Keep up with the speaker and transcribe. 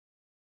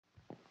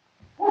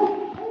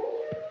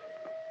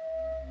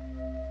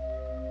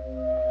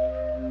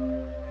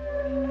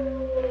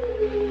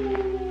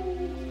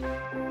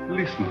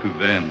to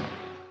them.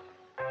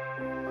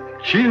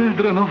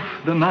 Children of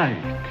the night,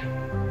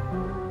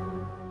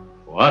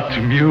 what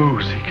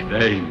music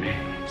they make.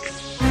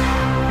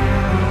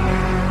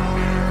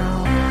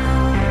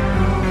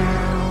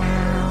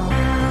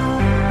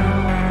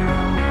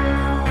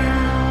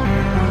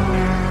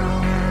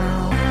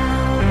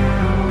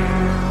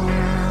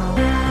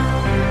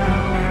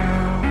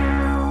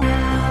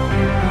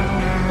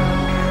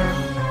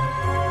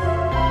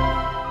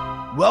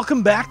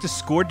 Welcome back to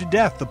Scored to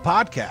Death, the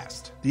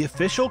podcast, the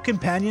official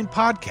companion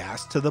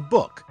podcast to the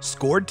book,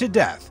 Scored to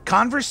Death,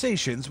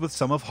 Conversations with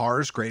Some of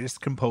Horror's Greatest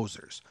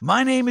Composers.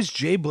 My name is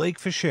J. Blake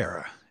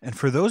Fischera, and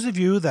for those of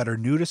you that are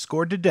new to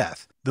Scored to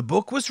Death, the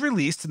book was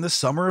released in the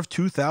summer of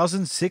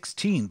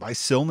 2016 by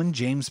Silman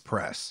James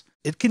Press.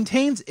 It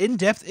contains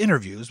in-depth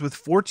interviews with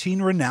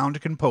 14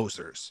 renowned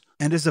composers,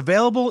 and is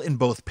available in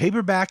both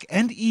paperback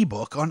and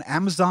ebook on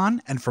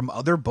Amazon and from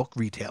other book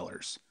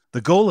retailers. The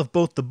goal of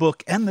both the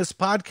book and this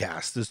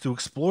podcast is to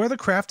explore the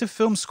craft of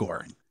film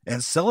scoring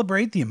and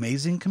celebrate the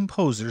amazing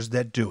composers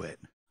that do it.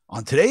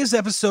 On today's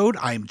episode,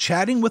 I am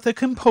chatting with a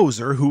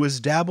composer who has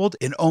dabbled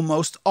in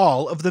almost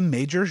all of the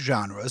major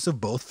genres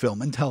of both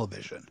film and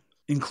television,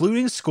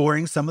 including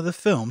scoring some of the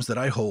films that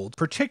I hold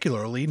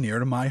particularly near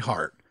to my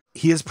heart.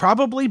 He is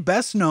probably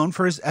best known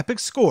for his epic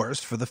scores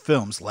for the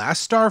films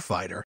Last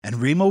Starfighter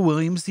and Remo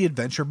Williams' The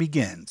Adventure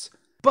Begins,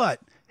 but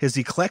his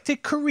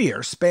eclectic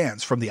career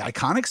spans from the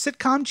iconic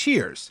sitcom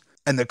Cheers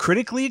and the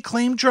critically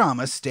acclaimed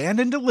drama Stand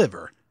and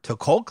Deliver to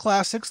cult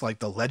classics like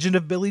The Legend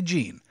of Billie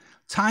Jean,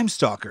 Time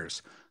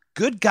Stalkers,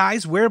 Good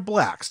Guys Wear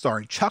Black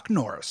starring Chuck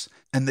Norris,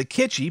 and the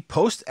kitschy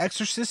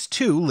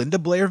post-Exorcist II Linda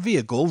Blair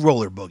vehicle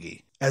Roller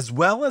Boogie, as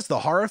well as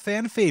the horror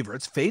fan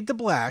favorites Fade to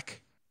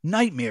Black,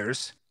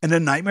 Nightmares, and A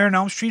Nightmare on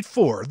Elm Street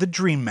 4, The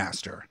Dream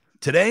Master.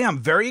 Today, I'm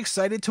very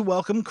excited to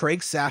welcome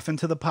Craig Safan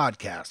to the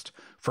podcast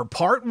for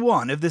part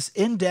one of this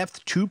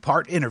in-depth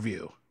two-part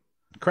interview.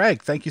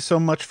 Craig, thank you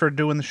so much for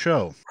doing the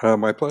show.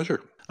 My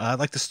pleasure. I'd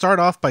like to start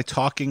off by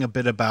talking a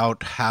bit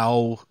about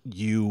how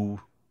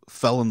you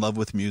fell in love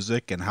with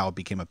music and how it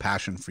became a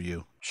passion for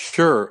you.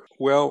 Sure.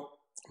 Well,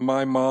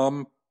 my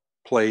mom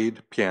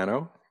played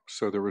piano,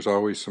 so there was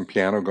always some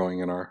piano going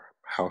in our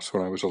house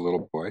when I was a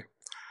little boy.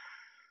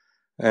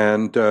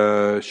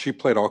 And she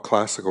played all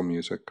classical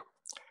music,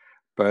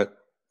 but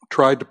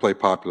tried to play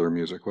popular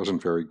music,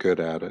 wasn't very good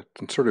at it,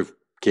 and sort of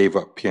gave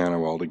up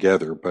piano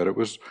altogether, but there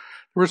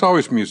was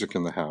always music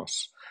in the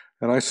house.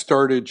 And I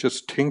started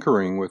just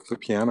tinkering with the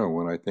piano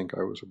when I think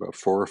I was about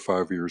 4 or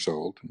 5 years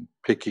old, and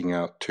picking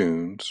out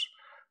tunes,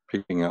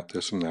 picking out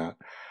this and that.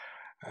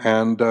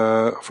 And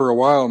for a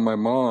while, my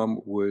mom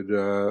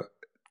would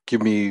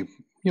give me,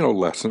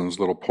 lessons,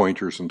 little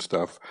pointers and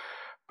stuff.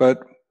 But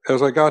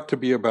as I got to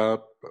be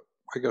about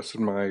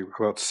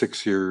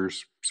 6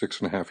 years,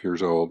 6.5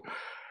 years old,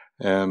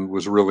 and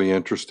was really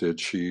interested,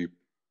 she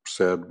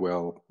said,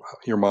 well,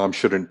 your mom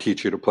shouldn't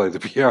teach you to play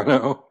the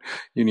piano.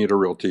 You need a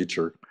real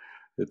teacher.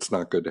 It's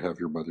not good to have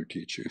your mother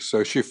teach you.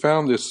 So she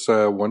found this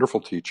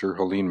wonderful teacher,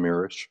 Helene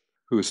Mirisch,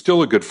 who is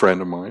still a good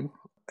friend of mine.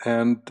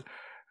 And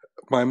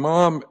my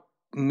mom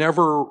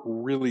never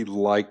really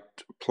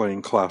liked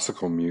playing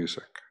classical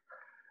music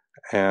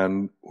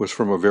and was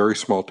from a very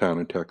small town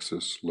in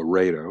Texas,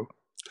 Laredo,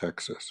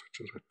 Texas,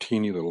 which is a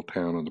teeny little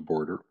town on the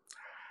border,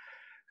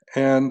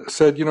 and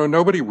said,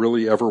 nobody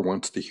really ever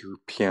wants to hear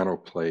piano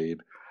played,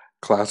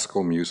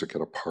 classical music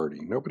at a party.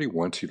 Nobody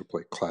wants you to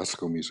play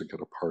classical music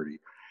at a party.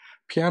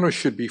 Piano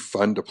should be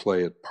fun to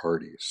play at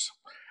parties.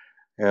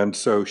 And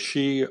so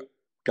she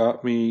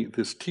got me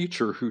this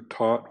teacher who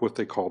taught what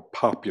they called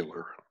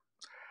popular,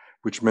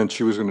 which meant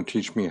she was going to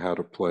teach me how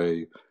to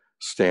play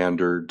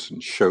standards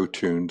and show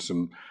tunes.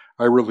 And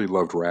I really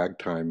loved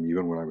ragtime.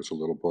 Even when I was a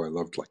little boy, I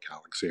loved like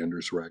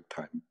Alexander's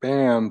Ragtime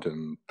Band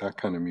and that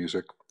kind of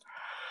music.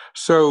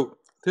 So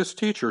this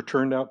teacher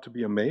turned out to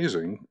be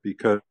amazing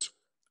because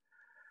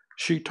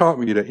she taught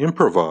me to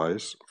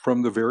improvise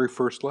from the very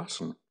first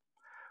lesson.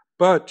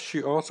 But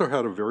she also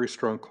had a very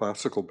strong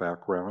classical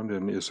background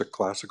and is a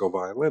classical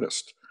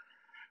violinist.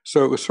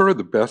 So it was sort of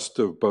the best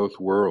of both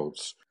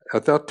worlds.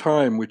 At that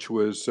time, which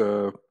was,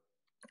 the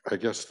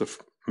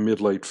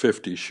mid-late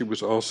 50s, she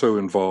was also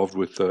involved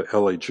with the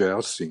LA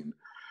jazz scene.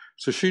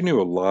 So she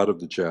knew a lot of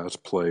the jazz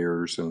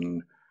players.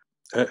 And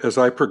as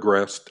I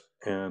progressed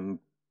and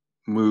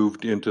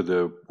moved into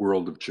the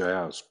world of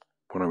jazz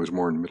when I was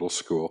more in middle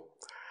school,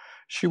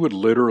 she would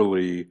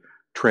literally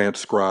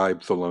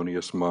transcribe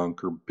Thelonious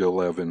Monk or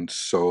Bill Evans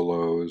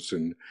solos.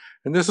 And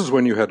this is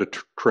when you had to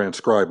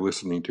transcribe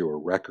listening to a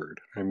record.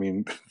 I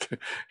mean,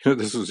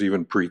 this was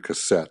even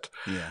pre-cassette.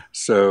 Yeah.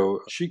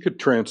 So she could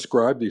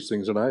transcribe these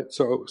things.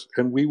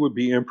 And we would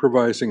be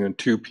improvising on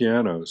two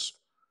pianos,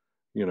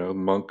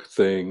 Monk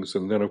things.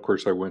 And then, of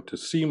course, I went to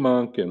see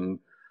Monk and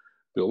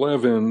Bill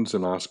Evans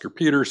and Oscar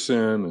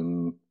Peterson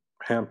and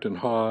Hampton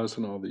Hawes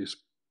and all these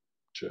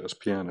jazz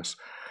pianists.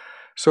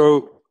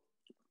 So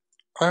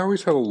I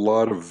always had a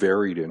lot of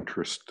varied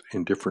interest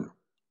in different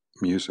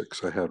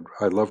musics.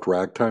 I loved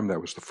ragtime. That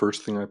was the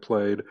first thing I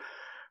played.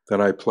 Then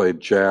I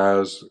played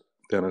jazz.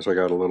 Then as I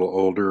got a little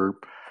older,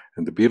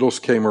 and the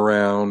Beatles came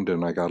around,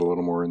 and I got a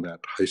little more in that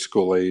high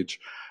school age.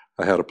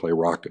 I had to play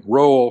rock and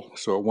roll.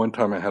 So at one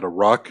time I had a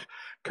rock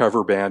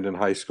cover band in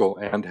high school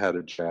and had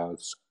a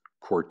jazz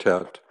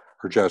quartet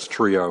or jazz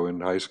trio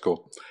in high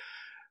school.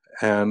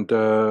 And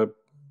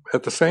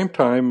at the same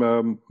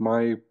time,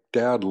 my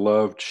dad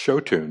loved show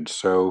tunes.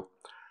 So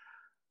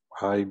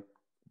I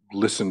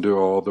listened to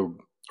all the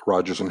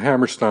Rodgers and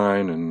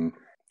Hammerstein and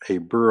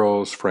Abe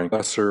Burrows, Frank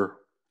Lesser,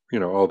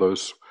 all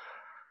those.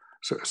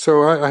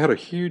 So I had a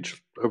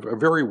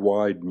very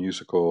wide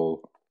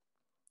musical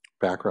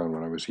background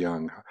when I was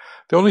young.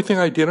 The only thing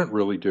I didn't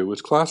really do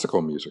was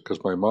classical music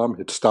because my mom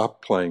had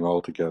stopped playing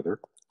altogether,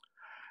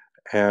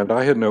 and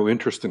I had no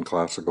interest in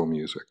classical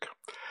music.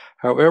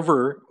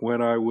 However,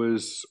 when I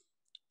was,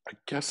 I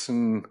guess,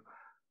 in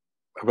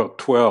about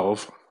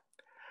 12,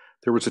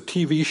 there was a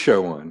TV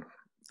show on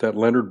that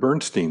Leonard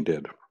Bernstein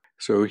did.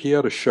 So he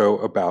had a show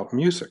about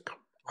music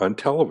on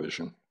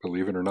television,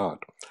 believe it or not.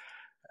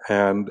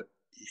 And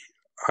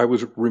I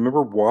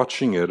remember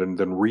watching it and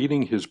then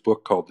reading his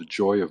book called The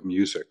Joy of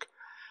Music.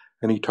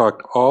 And he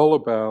talked all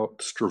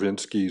about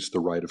Stravinsky's The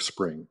Rite of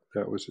Spring.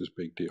 That was his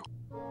big deal.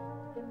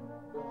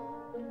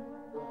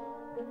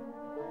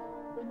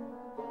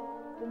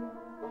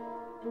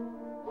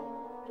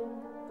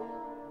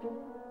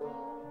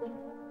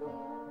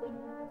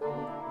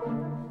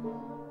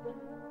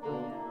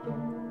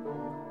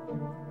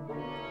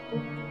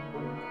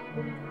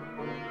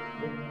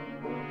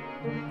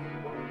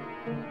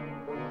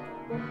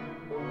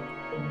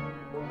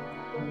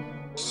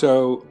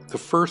 So the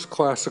first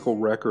classical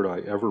record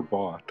I ever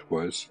bought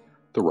was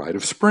The Rite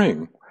of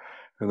Spring.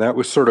 And that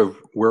was sort of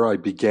where I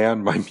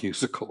began my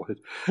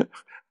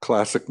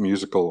classic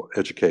musical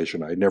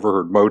education. I never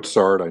heard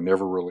Mozart. I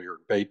never really heard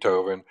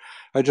Beethoven.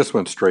 I just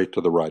went straight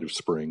to The Rite of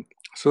Spring.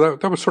 So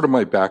that was sort of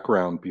my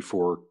background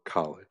before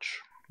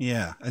college.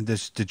 Yeah. And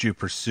did you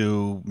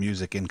pursue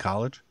music in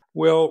college?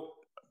 Well,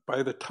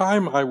 by the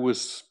time I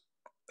was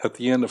at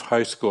the end of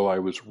high school, I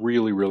was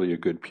really, really a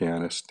good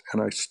pianist,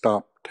 and I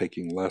stopped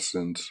taking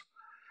lessons.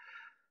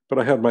 But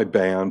I had my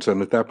bands,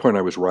 and at that point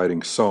I was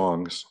writing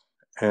songs.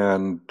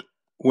 And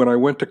when I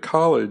went to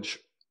college,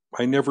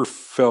 I never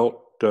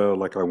felt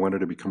like I wanted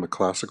to become a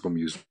classical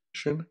musician.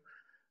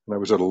 And I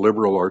was at a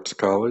liberal arts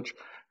college,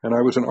 and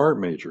I was an art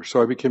major.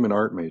 So I became an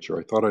art major.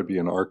 I thought I'd be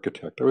an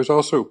architect. I was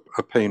also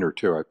a painter,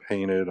 too. I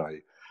painted,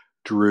 I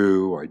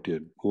drew, I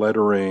did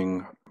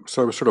lettering.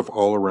 So I was sort of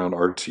all-around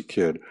artsy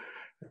kid.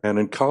 And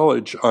in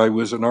college, I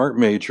was an art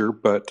major,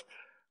 but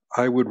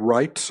I would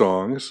write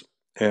songs,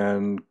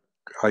 and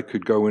I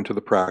could go into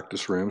the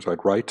practice rooms.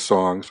 I'd write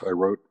songs. I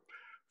wrote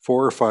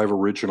 4 or 5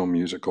 original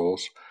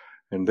musicals.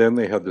 And then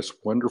they had this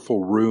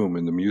wonderful room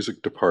in the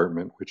music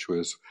department, which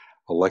was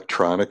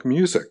electronic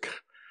music.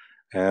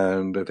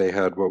 And they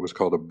had what was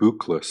called a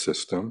Buchla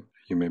system.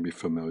 You may be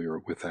familiar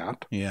with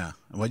that. Yeah.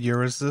 What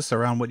year is this?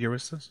 Around what year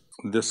was this?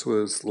 This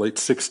was late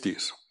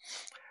 60s.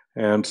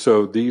 And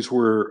so these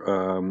were,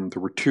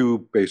 there were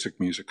 2 basic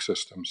music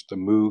systems, the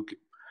Moog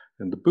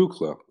and the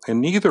Buchla. And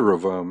neither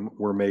of them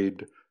were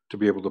made to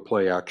be able to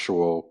play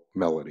actual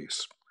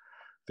melodies.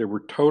 They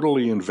were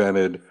totally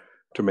invented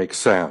to make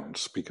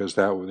sounds because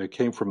they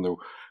came from the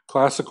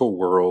classical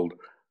world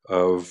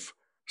of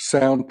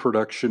sound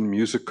production,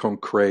 musique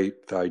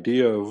concrète. The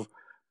idea of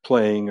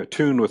playing a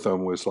tune with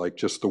them was like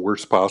just the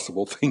worst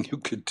possible thing you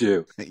could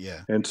do.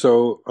 Yeah. And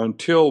so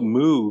until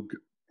Moog,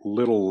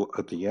 little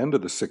at the end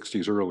of the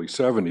 60s, early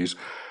 70s,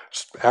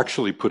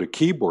 actually put a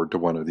keyboard to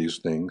one of these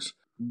things,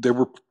 they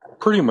were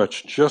pretty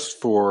much just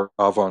for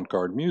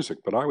avant-garde music.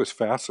 But I was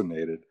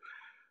fascinated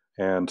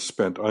and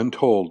spent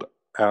untold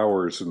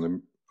hours in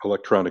the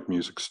electronic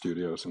music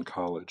studios in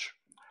college.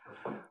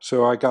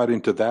 So I got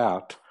into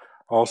that.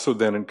 Also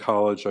then in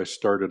college, I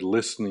started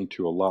listening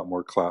to a lot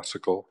more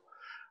classical.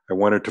 I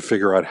wanted to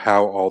figure out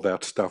how all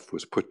that stuff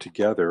was put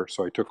together.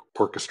 So I took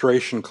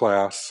orchestration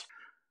class.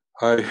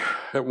 I,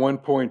 at one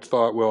point,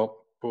 thought, well,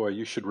 boy,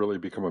 you should really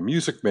become a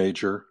music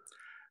major.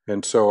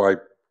 And so I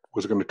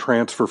was going to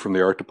transfer from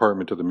the art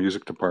department to the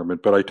music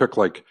department, but I took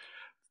like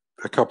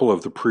a couple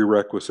of the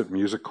prerequisite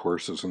music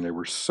courses, and they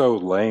were so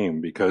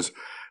lame because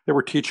they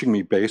were teaching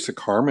me basic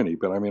harmony.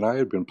 But I mean, I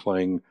had been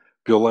playing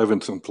Bill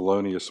Evans and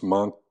Thelonious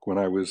Monk when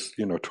I was,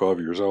 12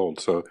 years old.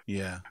 So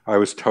yeah, I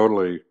was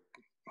totally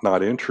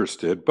not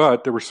interested,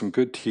 but there were some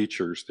good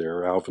teachers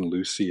there. Alvin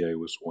Lucier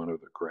was one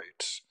of the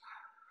greats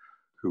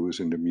who was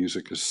into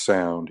music as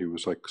sound. He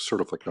was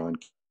sort of like an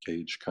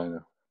on-cage kind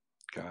of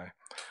guy.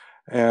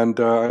 And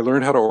I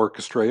learned how to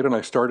orchestrate, and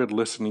I started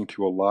listening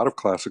to a lot of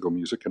classical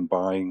music and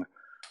buying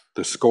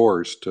the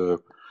scores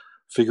to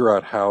figure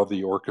out how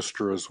the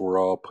orchestras were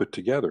all put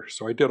together.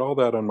 So I did all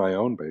that on my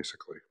own,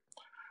 basically.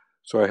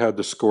 So I had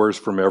the scores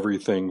from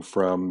everything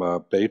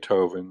from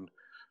Beethoven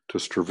to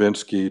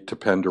Stravinsky to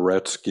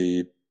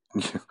Penderecki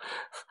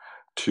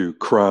to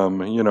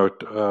Crumb.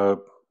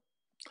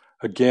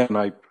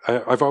 Again,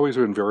 I've always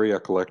been very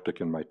eclectic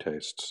in my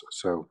tastes.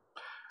 So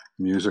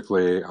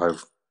musically,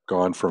 I've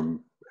gone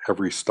from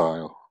every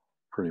style,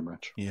 pretty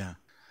much. Yeah.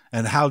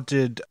 And how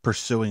did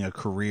pursuing a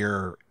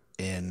career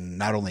in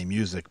not only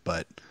music,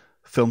 but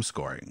film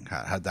scoring?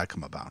 How'd that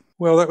come about?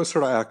 Well, that was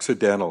sort of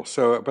accidental.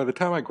 So by the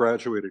time I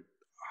graduated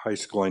high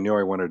school, I knew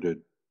I wanted to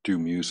do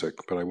music,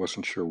 but I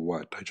wasn't sure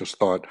what. I just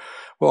thought,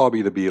 well, I'll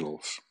be the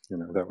Beatles.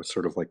 That was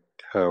sort of like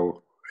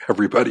how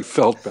everybody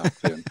felt back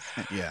then.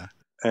 Yeah.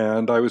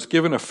 And I was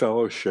given a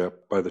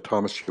fellowship by the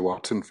Thomas J.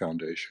 Watson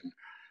Foundation.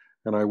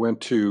 And I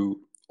went to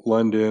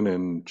London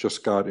and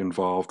just got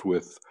involved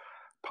with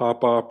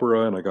pop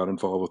opera, and I got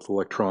involved with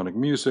electronic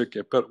music.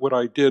 But what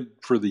I did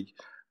for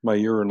my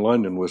year in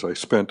London was I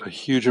spent a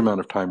huge amount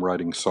of time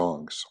writing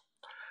songs.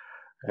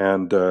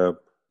 And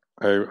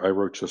I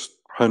wrote just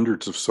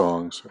hundreds of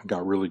songs and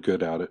got really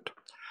good at it.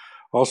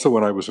 Also,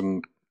 when I was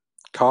in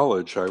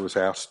college, I was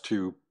asked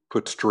to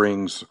put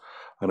strings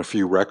on a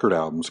few record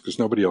albums because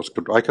nobody else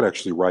could. I could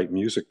actually write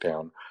music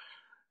down.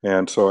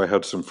 And so I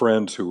had some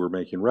friends who were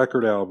making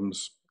record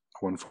albums,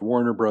 one for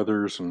Warner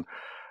Brothers, and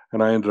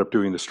I ended up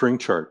doing the string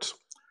charts.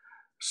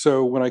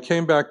 So when I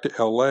came back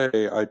to LA,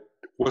 I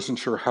wasn't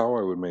sure how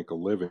I would make a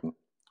living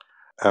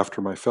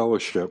after my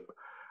fellowship,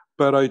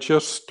 but I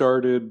just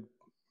started,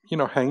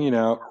 hanging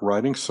out,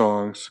 writing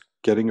songs,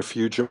 getting a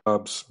few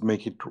jobs,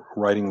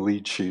 writing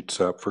lead sheets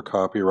up for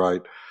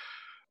copyright,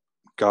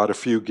 got a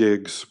few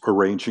gigs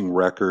arranging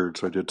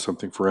records. I did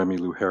something for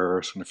Emmylou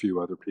Harris and a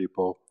few other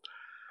people.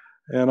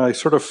 And I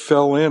sort of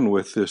fell in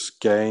with this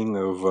gang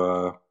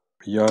of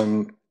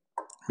young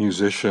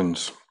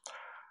musicians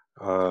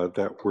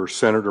that were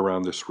centered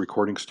around this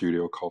recording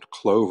studio called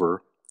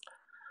Clover,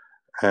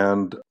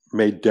 and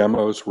made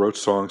demos, wrote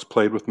songs,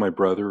 played with my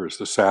brother as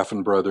the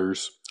Safan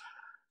brothers,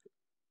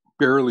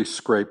 barely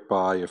scraped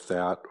by, if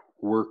that,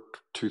 worked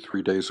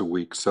 2-3 days a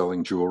week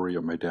selling jewelry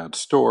at my dad's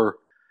store.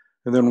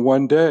 And then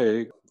one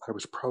day, I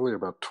was probably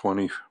about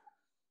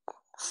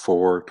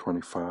 24,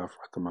 25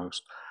 at the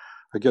most,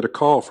 I get a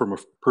call from a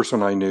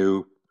person I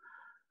knew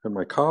at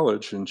my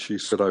college, and she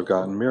said, I've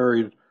gotten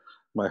married.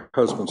 My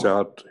husband's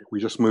out. We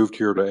just moved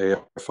here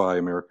to AFI,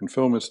 American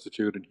Film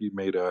Institute, and he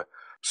made a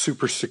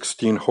Super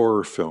 16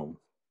 horror film.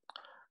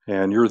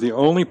 And you're the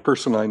only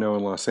person I know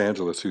in Los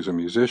Angeles who's a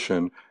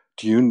musician.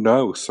 Do you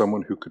know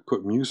someone who could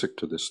put music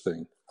to this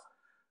thing?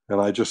 And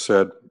I just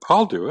said,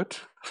 I'll do it.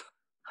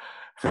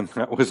 And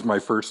that was my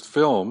first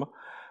film.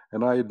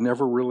 And I had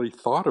never really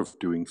thought of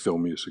doing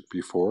film music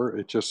before.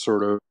 It just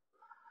sort of,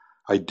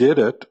 I did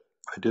it.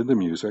 I did the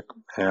music.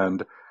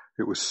 And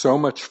it was so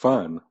much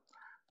fun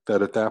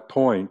that at that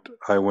point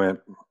I went,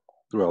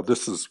 well,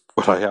 this is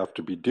what I have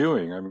to be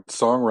doing. I mean,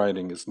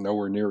 songwriting is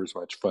nowhere near as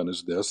much fun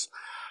as this.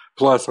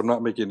 Plus, I'm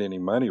not making any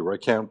money.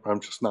 I'm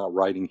just not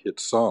writing hit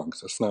songs.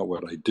 That's not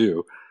what I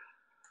do.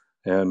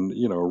 And,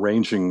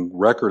 arranging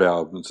record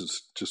albums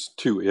is just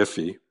too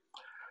iffy.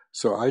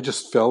 So I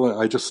just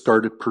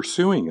started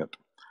pursuing it.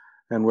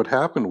 And what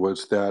happened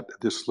was that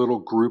this little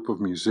group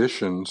of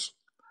musicians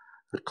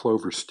at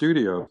Clover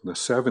Studio in the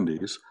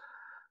 70s,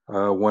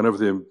 one of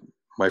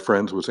my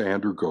friends was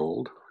Andrew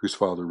Gold, whose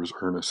father was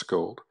Ernest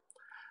Gold.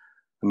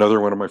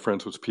 Another one of my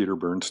friends was Peter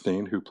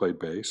Bernstein, who played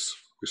bass,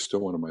 who's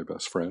still one of my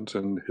best friends,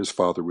 and his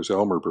father was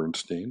Elmer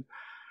Bernstein.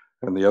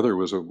 And the other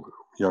was a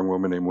young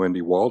woman named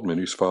Wendy Waldman,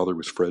 whose father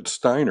was Fred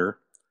Steiner,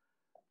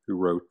 who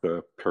wrote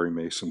the Perry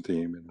Mason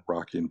theme and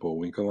Rocky and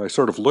Bullwinkle. And I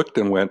sort of looked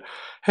and went,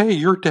 hey,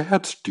 your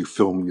dads do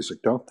film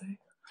music, don't they?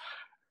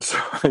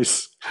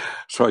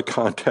 So I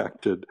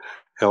contacted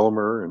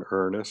Elmer and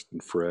Ernest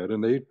and Fred,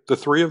 and the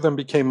three of them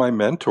became my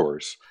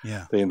mentors.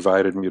 Yeah. They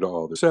invited me to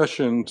all the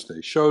sessions.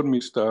 They showed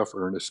me stuff.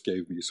 Ernest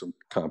gave me some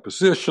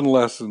composition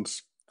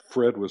lessons.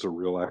 Fred was a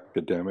real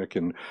academic,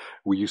 and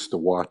we used to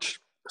watch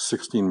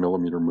 16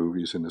 millimeter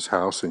movies in his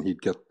house, and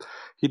he'd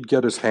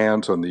get his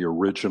hands on the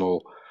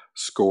original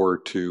score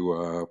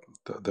to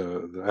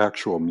the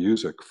actual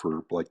music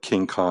for like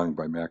King Kong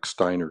by Max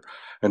Steiner,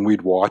 and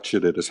we'd watch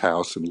it at his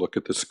house and look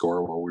at the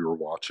score while we were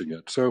watching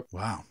it. So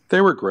wow, they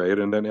were great.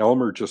 And then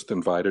Elmer just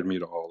invited me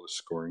to all the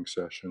scoring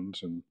sessions,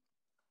 and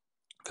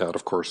that,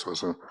 of course,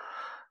 was a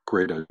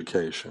great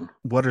education.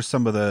 What are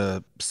some of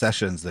the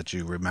sessions that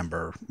you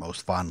remember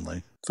most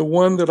fondly? The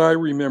one that I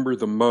remember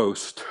the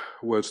most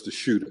was the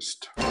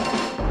Shootist.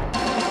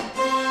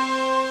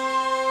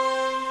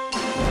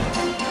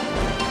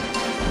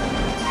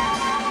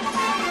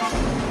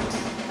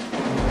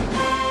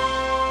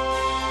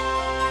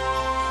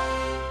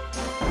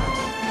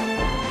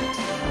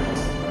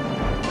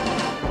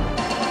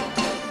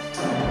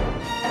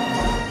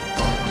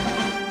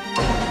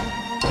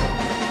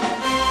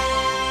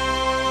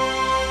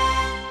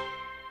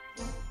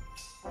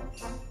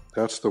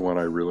 That's the one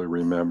I really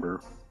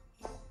remember.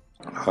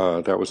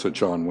 That was a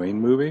John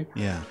Wayne movie.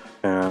 Yeah.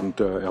 And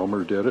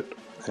Elmer did it.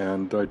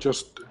 And I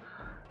just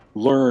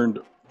learned,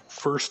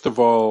 first of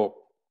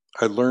all,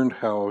 I learned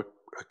how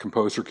a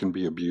composer can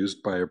be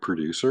abused by a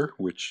producer,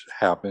 which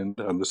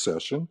happened on the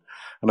session.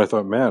 And I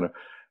thought, man,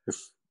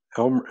 if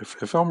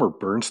Elmer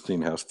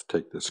Bernstein has to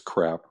take this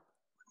crap,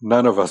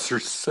 none of us are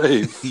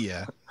safe.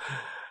 Yeah.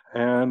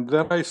 And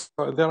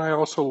then I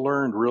also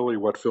learned really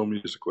what film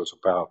music was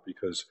about,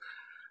 because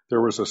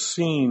there was a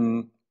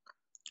scene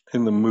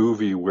in the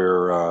movie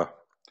where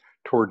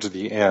towards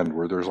the end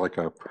where there's like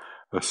a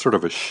a sort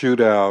of a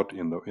shootout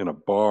in a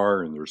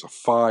bar, and there's a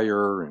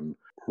fire, and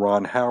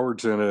Ron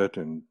Howard's in it,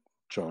 and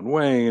John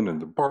Wayne,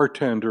 and the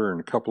bartender, and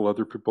a couple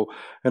other people.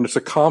 And it's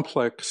a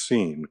complex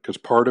scene because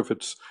part of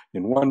it's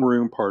in one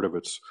room, part of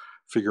it's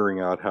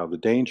figuring out how the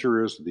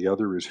danger is, the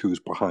other is who's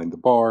behind the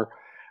bar.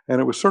 And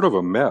it was sort of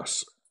a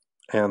mess.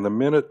 And the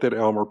minute that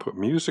Elmer put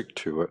music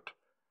to it,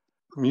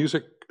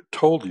 music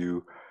told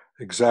you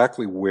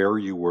exactly where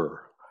you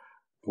were,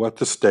 what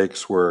the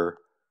stakes were,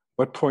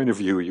 what point of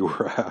view you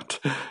were at.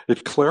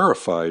 It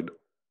clarified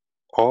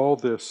all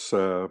this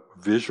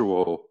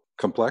visual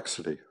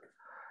complexity.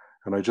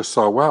 And I just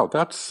saw, wow,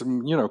 that's,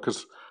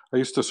 because I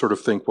used to sort of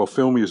think, well,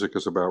 film music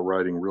is about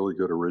writing really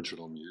good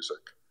original music.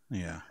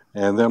 Yeah.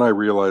 And then I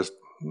realized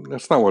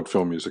that's not what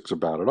film music's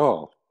about at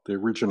all. The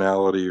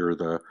originality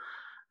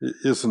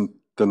isn't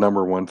the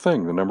number one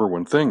thing. The number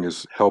one thing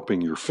is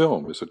helping your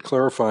film. Is it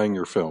clarifying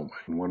your film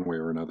in one way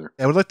or another?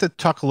 I would like to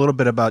talk a little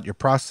bit about your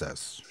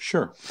process.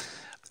 Sure.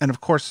 And of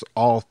course,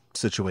 all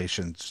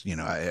situations,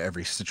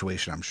 every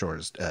situation I'm sure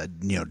is,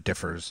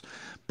 differs.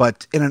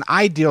 But in an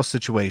ideal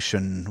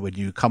situation, when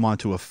you come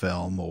onto a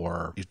film,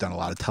 or you've done a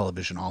lot of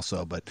television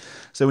also, but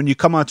so when you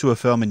come onto a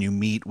film and you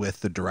meet with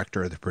the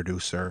director or the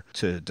producer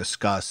to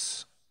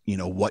discuss,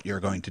 what you're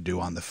going to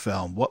do on the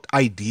film, what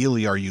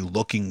ideally are you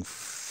looking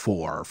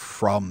for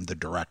from the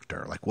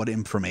director? Like, what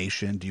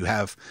information? Do you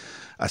have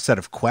a set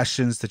of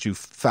questions that you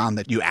found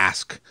that you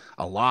ask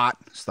a lot,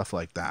 stuff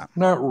like that?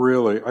 Not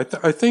really.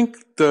 I think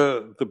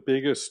the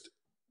biggest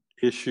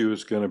issue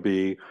is going to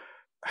be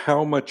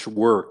how much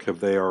work have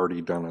they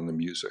already done on the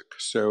music.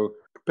 So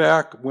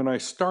back when I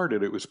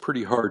started, it was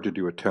pretty hard to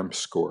do a temp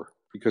score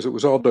because it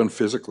was all done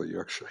physically.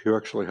 You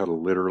actually had to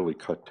literally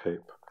cut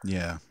tape.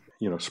 Yeah.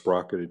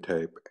 Sprocketed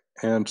tape.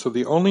 And so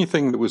the only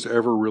thing that was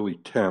ever really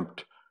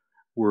temped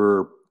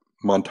were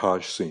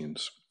montage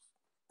scenes,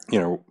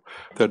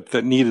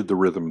 that needed the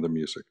rhythm of the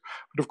music.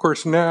 But of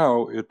course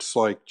now it's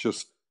like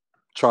just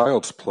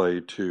child's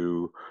play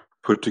to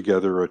put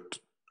together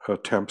a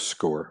temp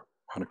score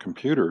on a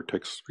computer. It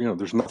takes,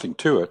 there's nothing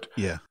to it.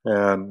 Yeah.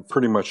 And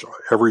pretty much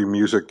every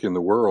music in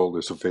the world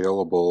is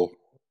available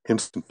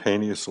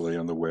instantaneously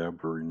on the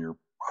web or in your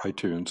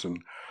iTunes.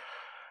 And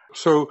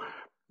so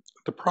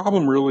the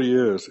problem really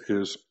is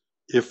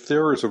if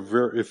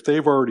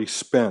they've already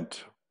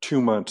spent 2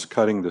 months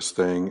cutting this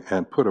thing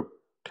and put a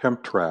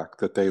temp track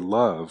that they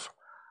love,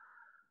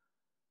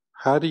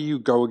 how do you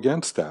go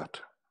against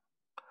that?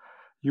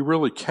 You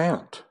really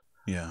can't.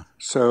 Yeah.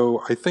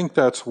 So I think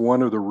that's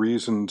one of the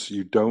reasons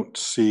you don't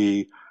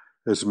see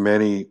as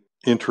many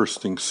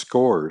interesting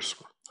scores,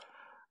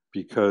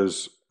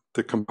 because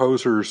the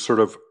composers sort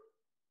of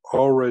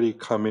already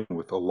come in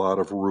with a lot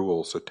of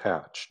rules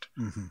attached.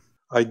 Mm-hmm.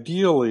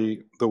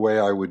 Ideally, the way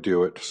I would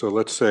do it, so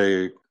let's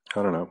say,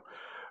 I don't know,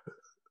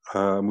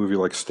 a movie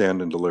like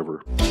Stand and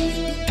Deliver.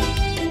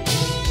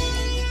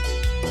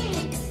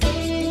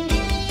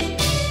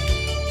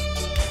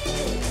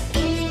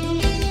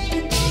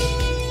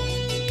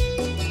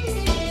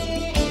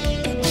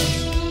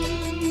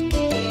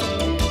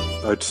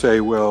 I'd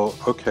say, well,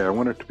 okay, I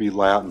want it to be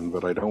Latin,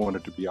 but I don't want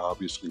it to be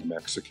obviously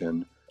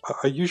Mexican.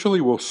 I usually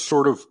will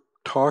sort of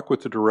talk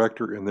with the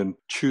director and then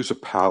choose a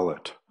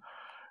palette.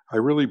 I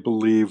really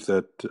believe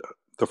that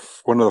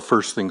one of the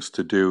first things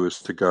to do is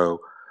to go,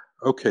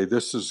 okay,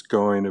 this is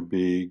going to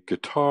be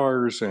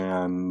guitars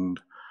and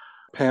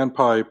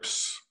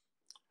panpipes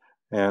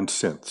and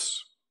synths.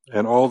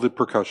 And all the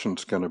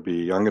percussion's going to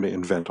be, I'm going to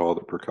invent all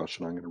the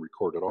percussion. I'm going to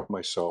record it all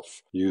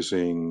myself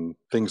using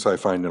things I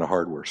find in a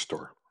hardware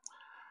store.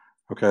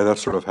 Okay,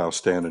 that's sort of how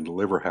Stand and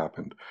Deliver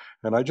happened.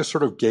 And I just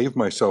sort of gave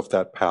myself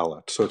that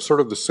palette. So it's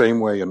sort of the same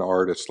way an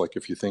artist, like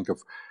if you think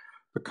of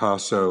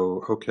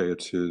Picasso, okay,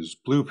 it's his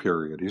blue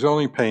period. He's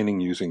only painting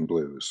using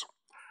blues,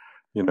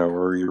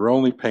 or you're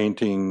only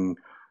painting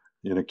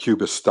in a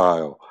Cubist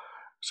style.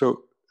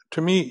 So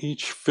to me,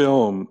 each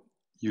film,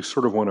 you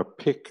sort of want to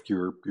pick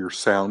your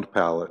sound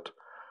palette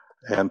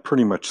and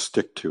pretty much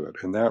stick to it.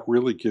 And that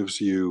really gives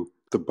you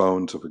the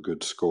bones of a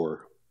good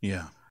score.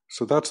 Yeah.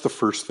 So that's the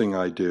first thing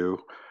I do.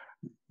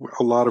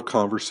 A lot of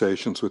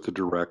conversations with the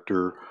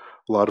director.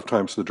 A lot of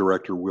times the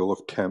director will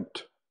have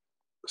temped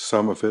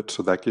some of it,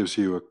 so that gives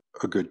you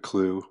a good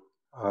clue.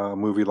 A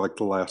movie like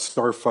The Last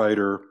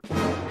Starfighter.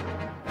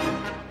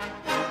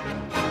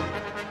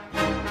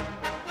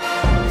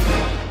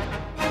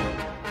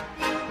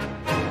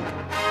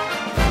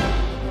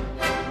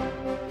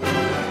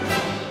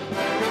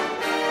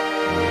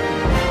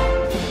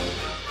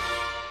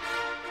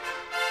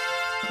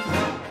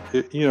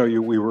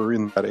 We were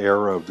in that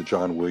era of the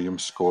John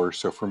Williams score,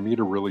 so for me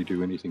to really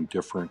do anything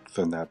different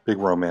than that big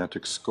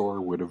romantic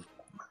score would have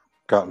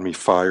gotten me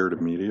fired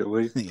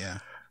immediately. Yeah.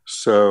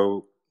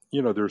 So,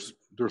 there's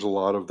a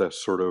lot of that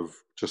sort of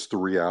just the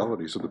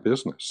realities of the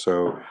business.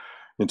 So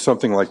in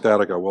something like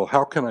that, I go, well,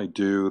 how can I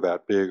do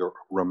that big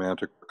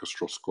romantic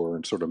orchestral score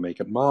and sort of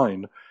make it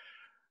mine?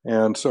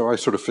 And so I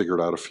sort of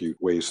figured out a few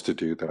ways to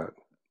do that,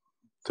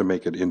 to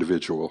make it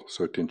individual,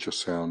 so it didn't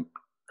just sound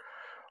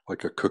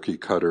like a cookie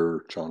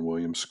cutter John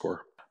Williams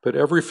score. But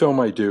every film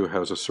I do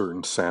has a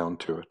certain sound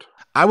to it.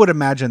 I would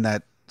imagine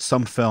that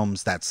some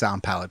films, that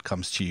sound palette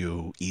comes to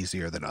you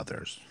easier than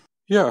others.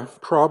 Yeah,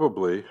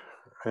 probably.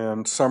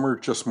 And some are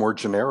just more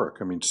generic.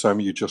 I mean, some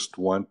you just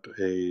want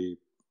an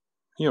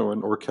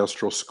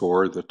orchestral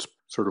score that's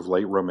sort of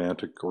late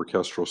romantic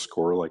orchestral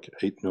score, like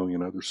 8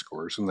 million other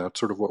scores, and that's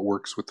sort of what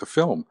works with the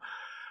film.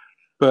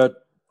 But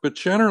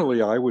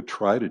generally, I would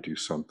try to do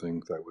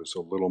something that was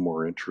a little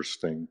more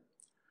interesting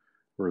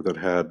or that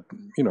had,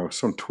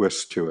 some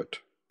twist to it.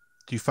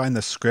 Do you find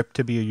the script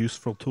to be a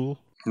useful tool?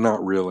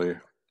 Not really.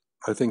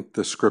 I think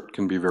the script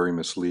can be very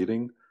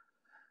misleading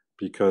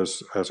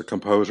because as a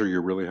composer,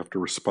 you really have to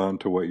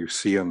respond to what you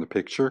see on the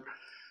picture.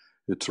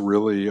 It's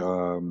really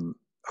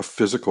a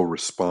physical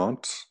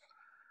response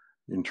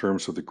in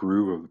terms of the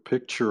groove of the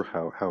picture,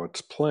 how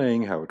it's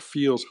playing, how it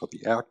feels, how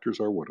the actors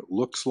are, what it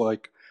looks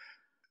like.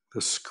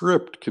 The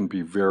script can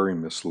be very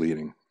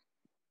misleading,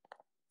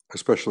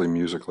 especially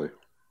musically.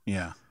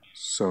 Yeah.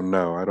 So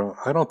no,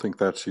 I don't think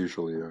that's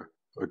usually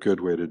a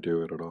good way to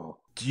do it at all.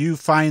 Do you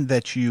find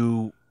that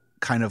you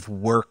kind of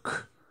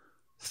work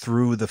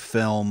through the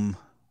film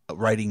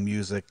writing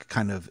music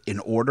kind of in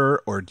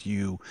order, or do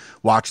you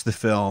watch the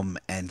film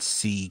and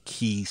see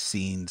key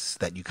scenes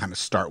that you kind of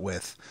start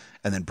with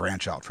and then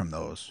branch out from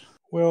those?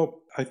 Well,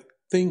 I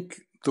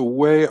think the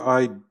way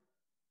I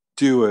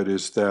do it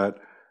is that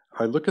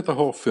I look at the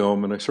whole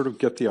film and I sort of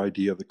get the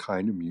idea of the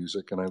kind of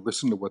music, and I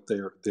listen to what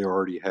they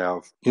already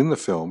have in the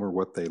film or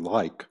what they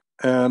like.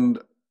 And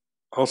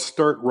I'll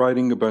start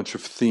writing a bunch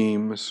of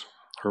themes,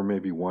 or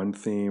maybe one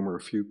theme or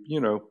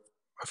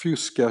a few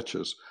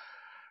sketches.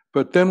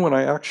 But then when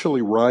I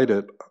actually write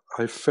it,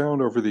 I've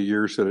found over the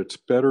years that it's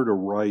better to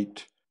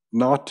write,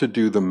 not to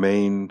do the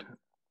main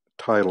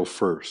title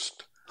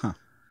first.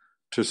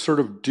 To sort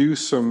of do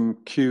some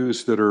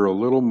cues that are a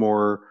little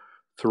more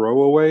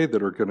throwaway,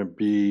 that are going to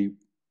be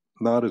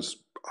not as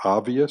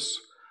obvious.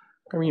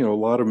 I mean, a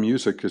lot of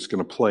music is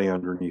going to play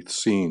underneath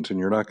scenes, and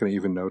you're not going to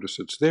even notice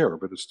it's there,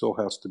 but it still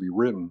has to be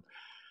written.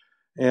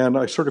 And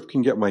I sort of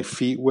can get my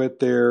feet wet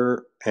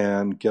there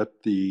and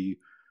get the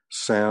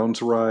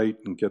sounds right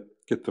and get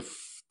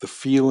the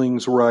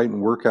feelings right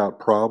and work out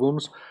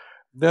problems.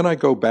 Then I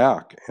go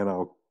back and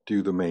I'll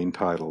do the main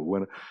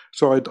title.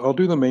 I'll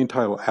do the main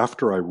title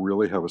after I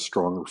really have a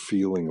stronger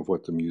feeling of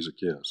what the music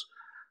is,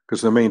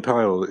 because the main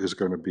title is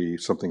going to be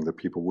something that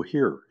people will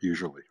hear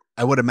usually.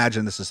 I would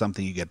imagine this is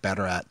something you get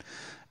better at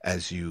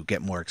as you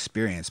get more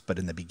experience, but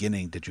in the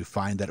beginning, did you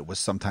find that it was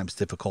sometimes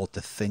difficult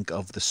to think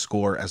of the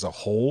score as a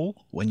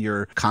whole when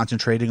you're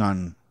concentrating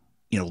on,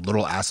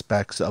 little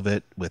aspects of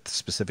it with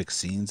specific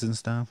scenes and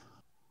stuff?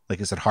 Like,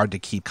 is it hard to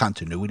keep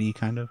continuity,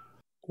 kind of?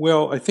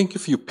 Well, I think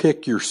if you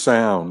pick your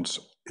sounds,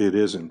 it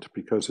isn't,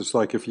 because it's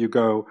like if you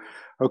go,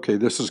 okay,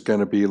 this is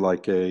going to be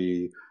like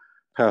a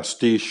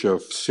pastiche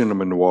of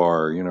cinema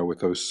noir, with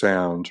those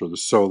sounds, or the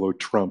solo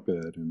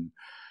trumpet, and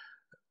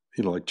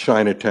like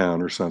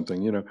Chinatown or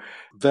something,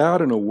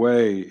 that in a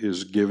way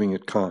is giving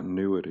it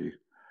continuity.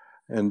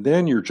 And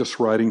then you're just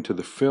writing to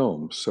the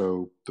film.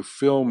 So the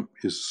film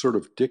is sort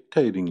of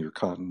dictating your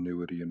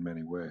continuity in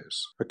many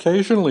ways.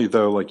 Occasionally,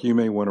 though, like you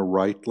may want to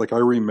write, like I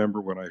remember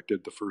when I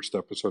did the first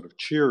episode of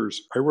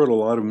Cheers, I wrote a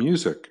lot of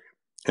music.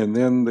 And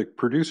then the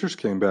producers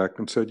came back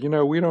and said, we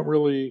don't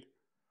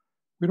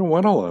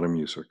want a lot of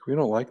music. We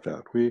don't like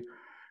that.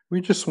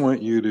 We just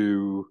want you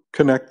to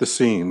connect the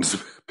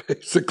scenes,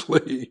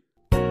 basically.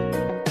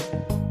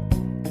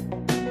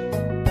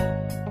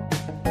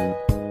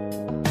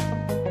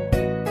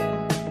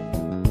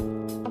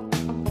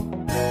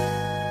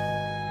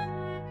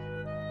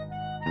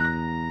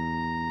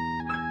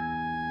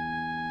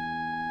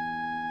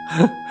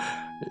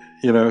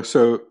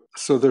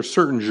 So there's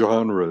certain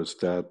genres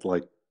that,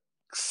 like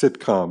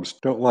sitcoms,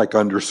 don't like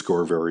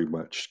underscore very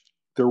much.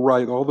 They're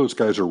right. All those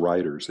guys are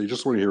writers. They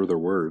just want to hear their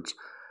words,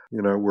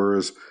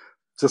 whereas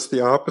just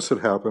the opposite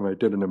happened. I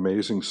did an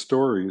Amazing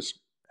Stories,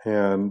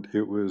 and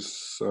it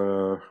was,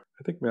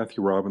 I think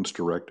Matthew Robbins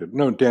directed.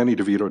 No, Danny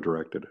DeVito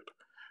directed it.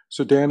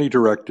 So Danny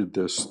directed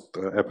this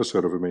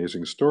episode of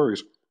Amazing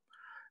Stories,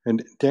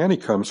 and Danny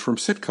comes from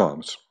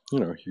sitcoms.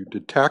 He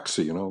did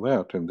Taxi and all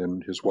that, and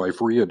then his wife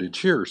Rhea did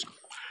Cheers.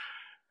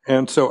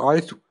 And so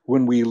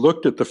when we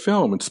looked at the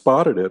film and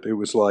spotted it, it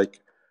was like,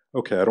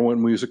 okay, I don't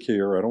want music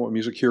here. I don't want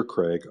music here,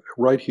 Craig.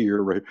 Right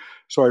here, right.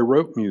 So I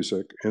wrote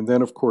music, and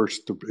then of course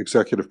the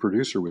executive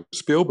producer was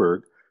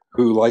Spielberg,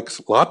 who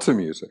likes lots of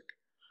music,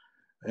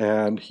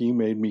 and he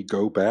made me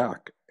go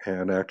back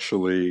and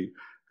actually,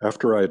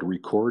 after I had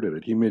recorded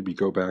it, he made me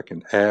go back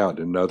and add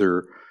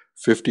another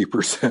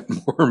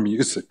 50% more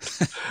music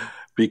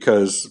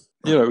because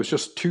it was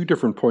just two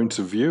different points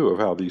of view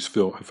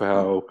of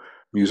how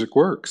music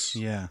works.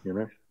 Yeah.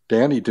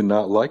 Danny did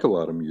not like a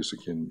lot of music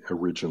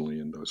originally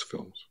in those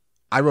films.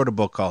 I wrote a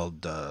book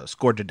called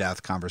Scored to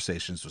Death,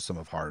 Conversations with Some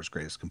of Horror's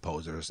Greatest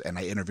Composers, and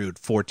I interviewed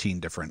 14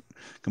 different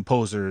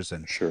composers,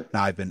 and Sure.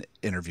 Now I've been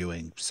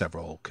interviewing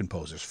several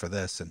composers for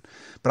this.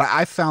 But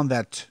I found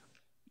that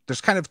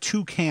there's kind of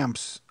two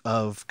camps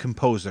of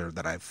composer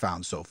that I've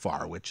found so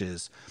far, which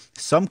is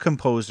some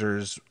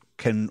composers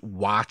can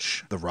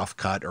watch the rough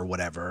cut or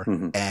whatever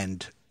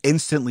and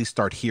instantly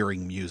start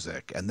hearing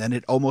music, and then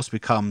it almost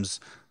becomes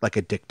like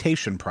a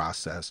dictation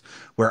process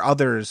where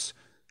others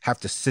have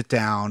to sit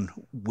down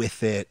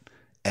with it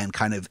and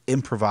kind of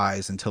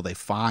improvise until they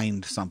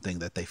find something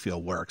that they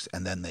feel works,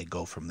 and then they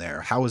go from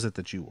there. How is it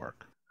that you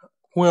work?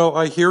 Well,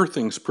 I hear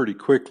things pretty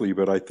quickly,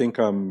 but I think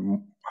I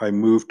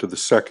moved to the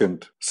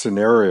second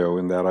scenario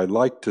in that I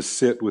like to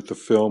sit with the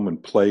film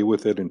and play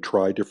with it and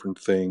try different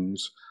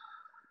things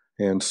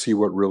and see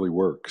what really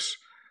works.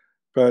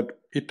 But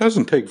it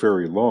doesn't take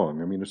very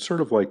long. I mean, it's sort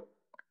of like,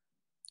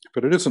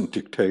 but it isn't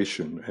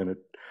dictation, and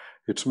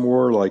it's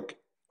more like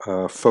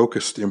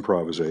focused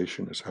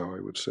improvisation is how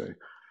I would say.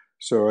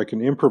 So I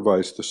can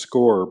improvise the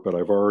score, but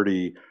I've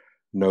already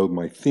know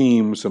my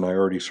themes, and I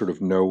already sort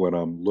of know what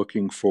I'm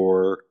looking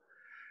for,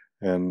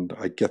 and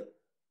I get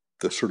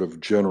the sort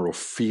of general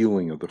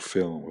feeling of the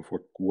film, of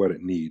what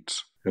it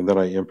needs. And then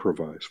I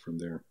improvise from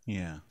there.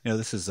 Yeah.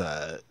 This is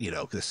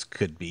this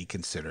could be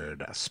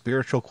considered a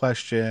spiritual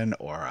question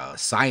or a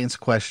science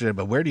question,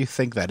 but where do you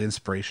think that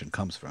inspiration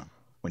comes from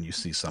when you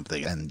see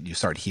something and you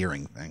start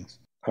hearing things?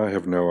 I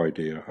have no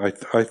idea.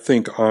 I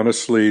think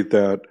honestly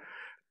that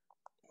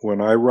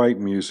when I write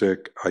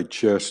music,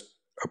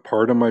 a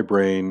part of my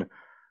brain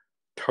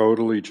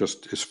totally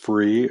just is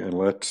free and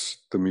lets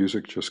the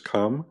music just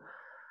come.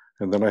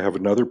 And then I have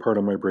another part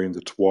of my brain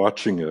that's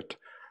watching it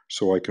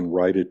so I can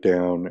write it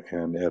down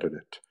and edit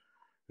it.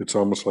 It's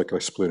almost like I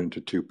split into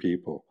two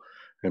people.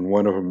 And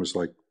one of them is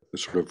like the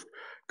sort of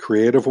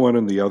creative one,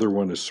 and the other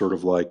one is sort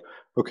of like,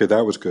 okay,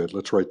 that was good.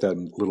 Let's write that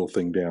little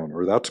thing down.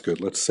 Or that's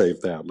good. Let's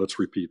save that. Let's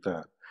repeat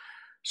that.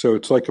 So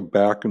it's like a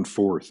back and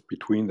forth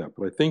between that.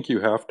 But I think you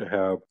have to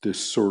have this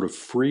sort of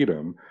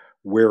freedom.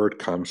 Where it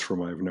comes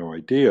from, I have no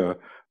idea.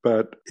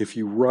 But if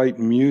you write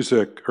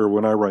music, or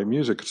when I write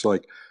music, it's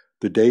like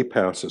the day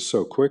passes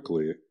so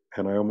quickly,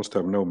 and I almost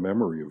have no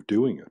memory of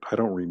doing it. I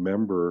don't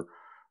remember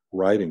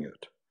writing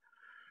it.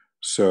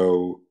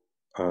 So,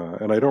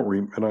 and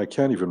I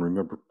can't even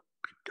remember.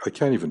 I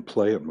can't even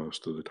play it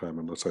most of the time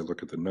unless I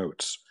look at the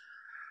notes.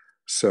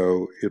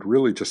 So it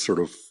really just sort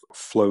of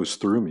flows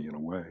through me in a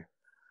way.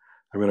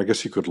 I mean, I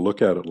guess you could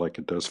look at it like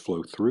it does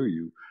flow through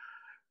you,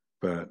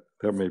 but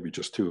that may be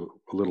just a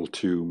little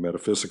too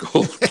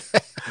metaphysical.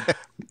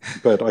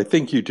 But I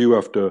think you do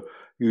have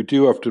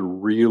to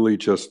really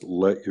just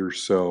let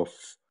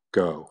yourself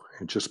go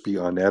and just be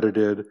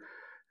unedited.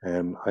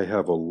 And I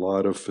have a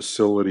lot of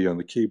facility on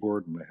the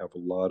keyboard, and I have a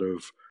lot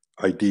of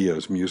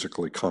ideas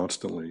musically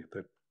constantly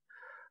that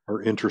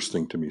are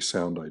interesting to me,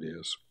 sound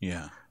ideas.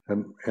 Yeah.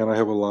 And I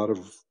have a lot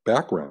of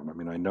background. I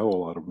mean, I know a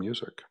lot of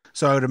music.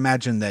 So I would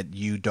imagine that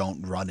you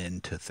don't run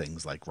into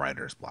things like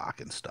writer's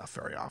block and stuff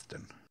very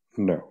often.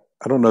 No.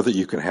 I don't know that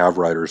you can have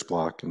writer's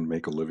block and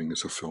make a living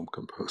as a film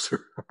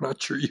composer. I'm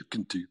not sure you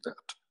can do that.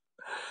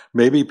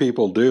 Maybe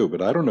people do,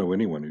 but I don't know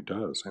anyone who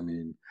does. I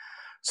mean,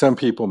 some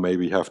people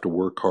maybe have to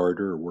work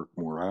harder or work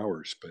more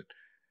hours, but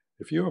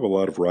if you have a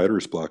lot of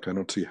writer's block, I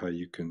don't see how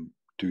you can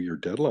do your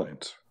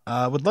deadlines.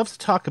 I would love to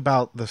talk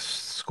about the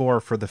score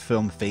for the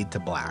film Fade to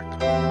Black.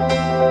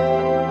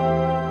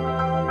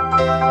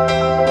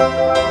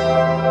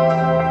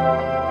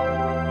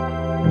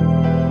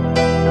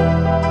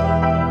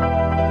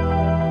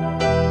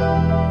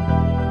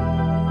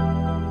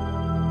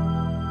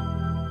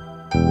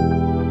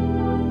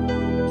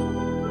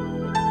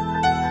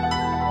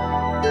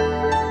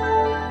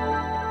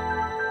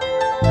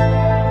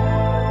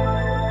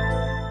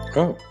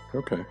 Oh,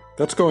 okay.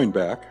 That's going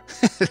back.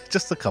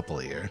 Just a couple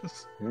of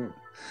years.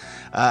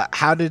 Yeah.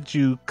 How did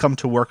you come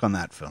to work on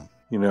that film?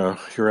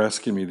 You're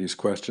asking me these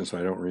questions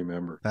I don't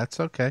remember. That's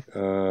okay.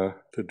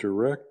 The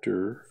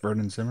director...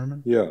 Vernon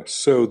Zimmerman? Yeah.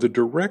 So the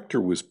director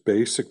was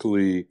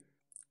basically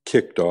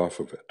kicked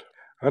off of it.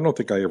 I don't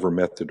think I ever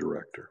met the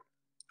director.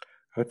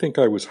 I think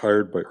I was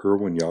hired by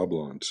Irwin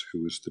Yablans,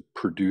 who was the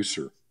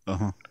producer.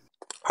 Uh-huh.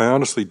 I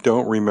honestly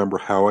don't remember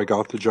how I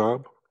got the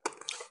job.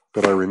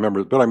 But I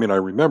remember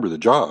the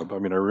job. I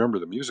mean, I remember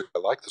the music. I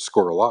like the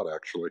score a lot,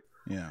 actually.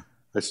 Yeah.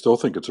 I still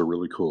think it's a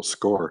really cool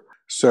score.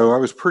 So I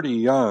was pretty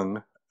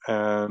young,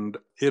 and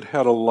it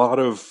had a lot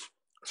of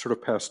sort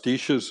of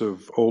pastiches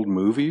of old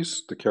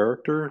movies. The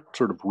character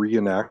sort of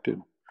reenacted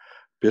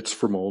bits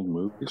from old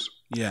movies.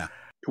 Yeah.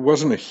 It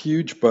wasn't a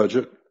huge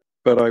budget,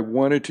 but I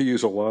wanted to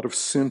use a lot of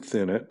synth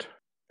in it.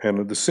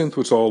 And the synth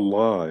was all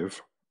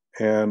live.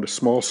 And a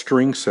small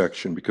string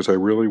section, because I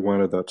really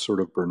wanted that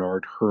sort of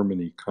Bernard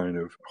Herrmann-y kind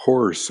of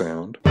horror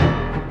sound.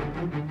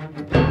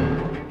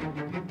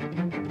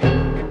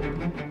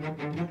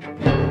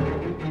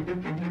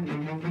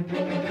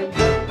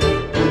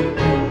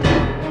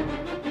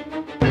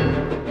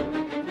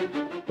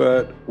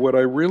 But what I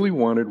really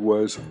wanted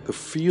was the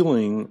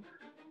feeling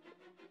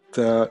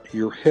that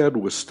your head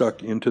was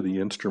stuck into the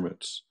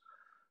instruments.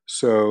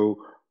 So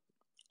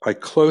I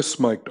close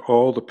mic'd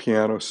all the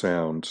piano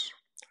sounds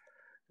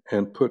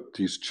and put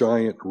these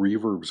giant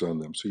reverbs on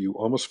them, so you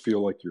almost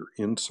feel like you're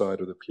inside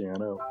of the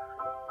piano.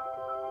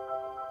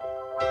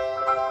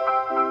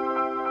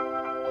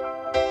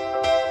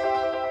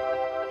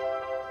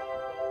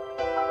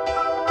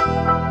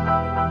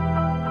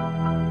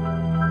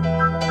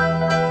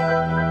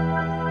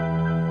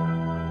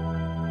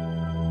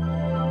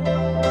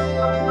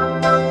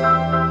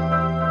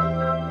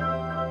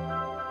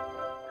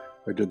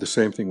 I did the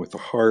same thing with the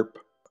harp.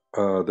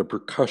 The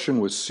percussion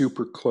was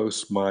super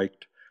close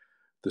mic'd.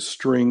 The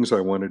strings,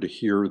 I wanted to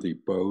hear the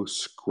bow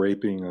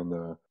scraping on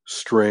the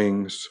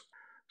strings.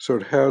 So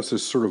it has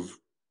this sort of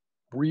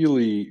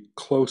really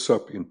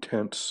close-up,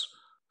 intense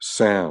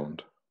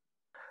sound.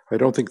 I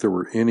don't think there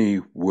were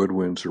any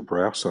woodwinds or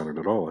brass on it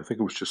at all. I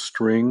think it was just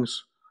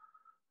strings,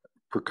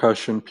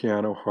 percussion,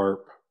 piano,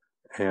 harp,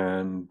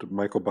 and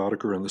Michael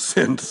Boddicker on the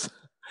synth.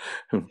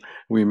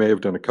 We may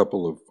have done a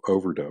couple of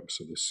overdubs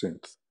of the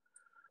synth.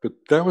 But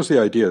that was the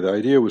idea. The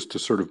idea was to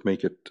sort of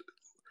make it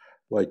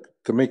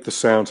to make the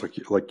sounds like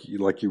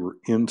you were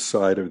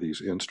inside of these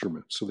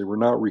instruments. So they were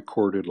not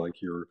recorded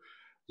like you're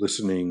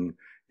listening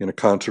in a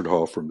concert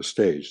hall from the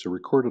stage. They're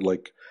recorded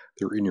like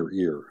they're in your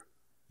ear.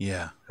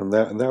 Yeah. And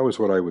that was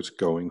what I was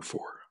going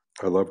for.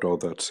 I loved all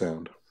that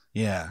sound.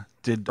 Yeah.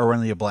 Did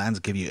Aurelia Blands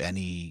give you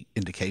any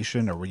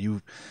indication, or were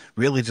you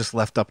really just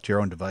left up to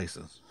your own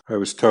devices? I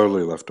was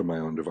totally left to my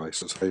own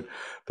devices.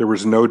 There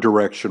was no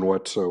direction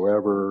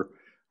whatsoever.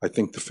 I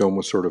think the film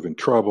was sort of in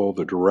trouble.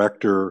 The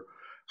director,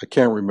 I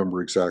can't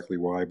remember exactly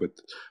why,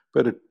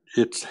 but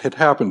it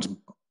happens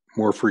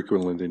more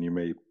frequently than you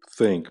may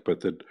think.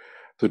 But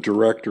the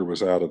director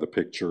was out of the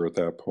picture at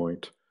that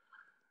point,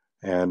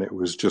 and it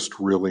was just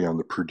really on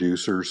the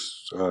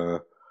producers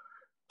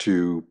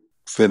to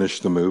finish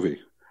the movie.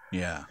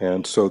 Yeah.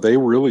 And so they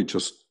really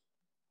just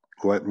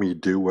let me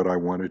do what I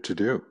wanted to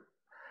do.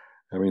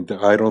 I mean,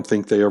 I don't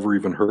think they ever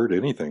even heard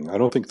anything. I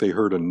don't think they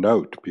heard a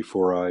note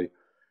before I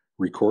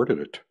recorded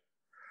it.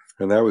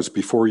 And that was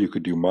before you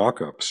could do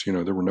mock-ups. You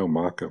know, there were no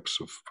mock-ups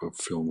of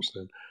films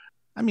then.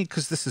 I mean,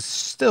 because this is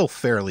still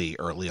fairly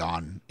early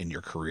on in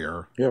your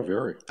career. Yeah,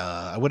 very.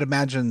 I would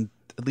imagine,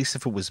 at least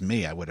if it was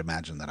me, I would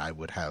imagine that I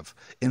would have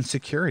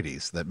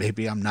insecurities that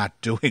maybe I'm not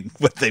doing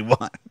what they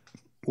want.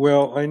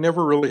 Well, I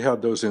never really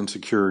had those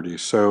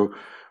insecurities. So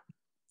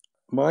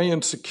my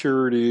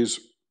insecurities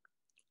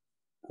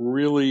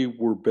really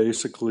were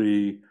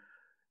basically,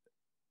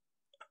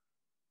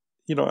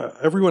 you know,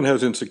 everyone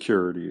has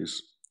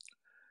insecurities,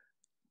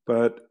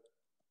 but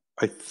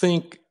I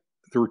think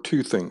there were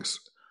two things.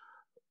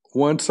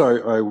 Once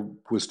I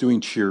was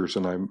doing Cheers,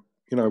 and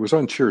I was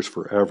on Cheers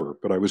forever,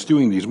 but I was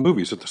doing these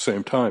movies at the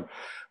same time.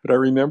 But I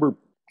remember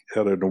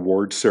at an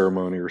award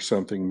ceremony or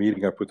something,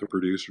 meeting up with the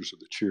producers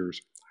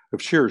of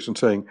Cheers and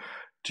saying,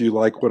 "Do you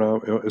like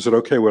is it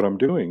okay what I'm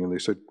doing?" And they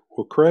said,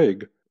 "Well,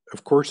 Craig,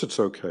 of course it's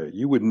okay.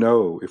 You would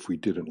know if we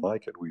didn't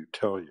like it, we would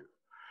tell you."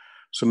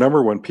 So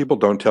number one, people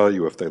don't tell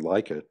you if they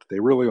like it. They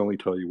really only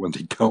tell you when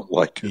they don't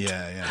like it.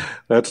 Yeah.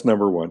 That's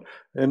number one.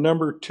 And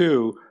number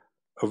two,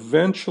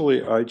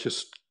 eventually I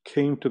just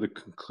came to the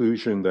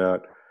conclusion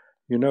that,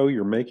 you know,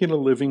 you're making a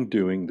living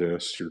doing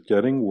this. You're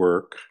getting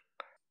work.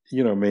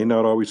 You know, may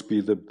not always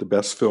be the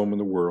best film in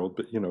the world,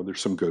 but, you know,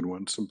 there's some good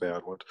ones, some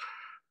bad ones.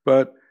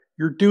 But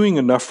you're doing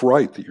enough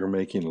right that you're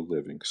making a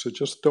living. So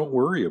just don't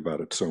worry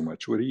about it so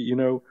much. What are you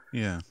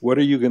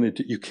going to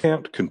do? You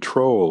can't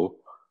control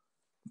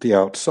the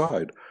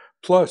outside.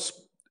 Plus,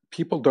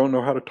 people don't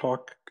know how to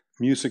talk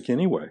music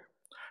anyway,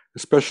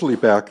 especially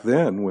back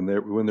then when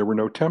there were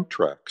no temp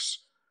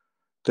tracks.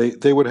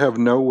 They would have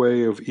no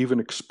way of even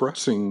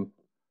expressing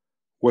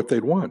what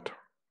they'd want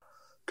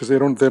because they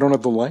don't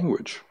have the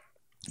language.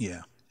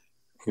 Yeah.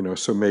 You know,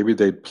 so maybe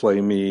they'd play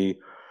me.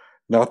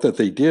 Not that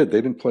they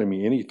didn't play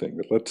me anything,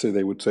 but let's say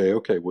they would say,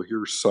 "Okay, well,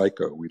 here's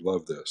Psycho. We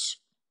love this."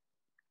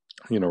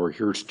 You know, or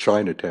here's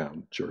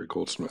Chinatown, Jerry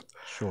Goldsmith.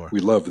 Sure. We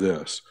love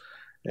this.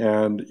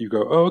 And you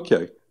go, "Oh,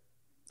 okay,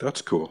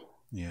 that's cool.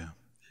 Yeah.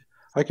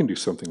 I can do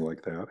something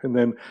like that." And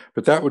then,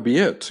 but that would be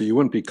it. So you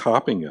wouldn't be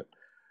copying it.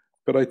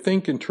 But I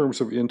think in terms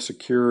of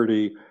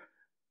insecurity,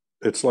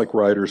 it's like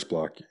writer's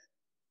block.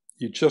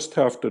 You just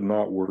have to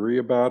not worry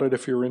about it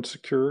if you're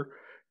insecure.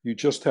 You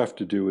just have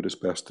to do it as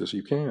best as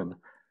you can.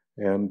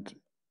 And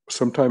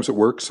sometimes it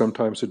works,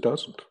 sometimes it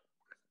doesn't.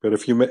 But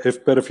if you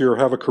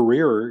have a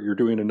career, you're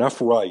doing enough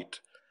right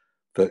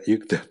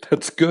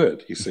that's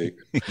good. You see,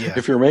 Yeah.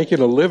 If you're making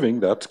a living,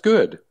 that's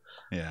good.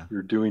 Yeah,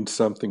 you're doing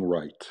something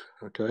right.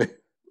 Okay.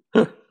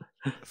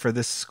 For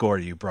this score,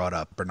 you brought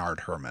up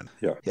Bernard Herrmann.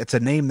 Yeah. It's a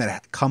name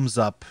that comes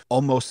up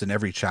almost in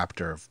every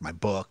chapter of my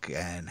book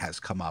and has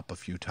come up a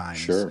few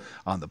times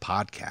on the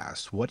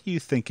podcast. What do you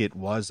think it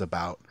was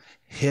about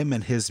him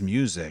and his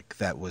music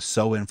that was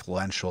so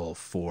influential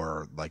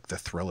for like the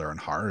thriller and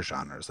horror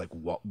genres? Like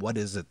what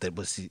is it that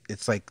was,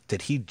 it's like,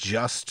 did he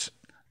just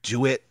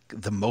do it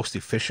the most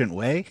efficient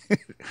way?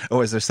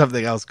 Or is there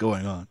something else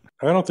going on?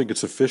 I don't think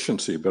it's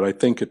efficiency, but I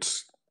think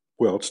it's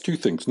two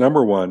things.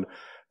 Number one,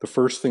 the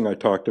first thing I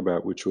talked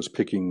about, which was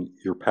picking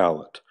your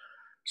palette.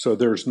 So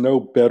there's no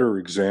better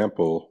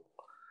example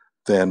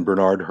than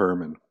Bernard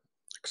Herrmann,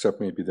 except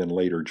maybe then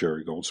later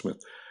Jerry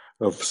Goldsmith,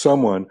 of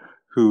someone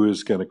who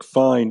is going to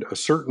find a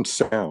certain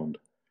sound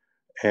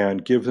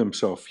and give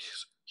himself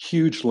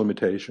huge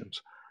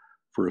limitations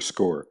for a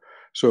score.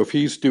 So if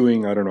he's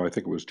doing, I don't know, I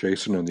think it was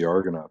Jason and the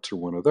Argonauts or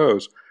one of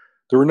those,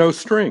 there were no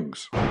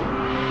strings.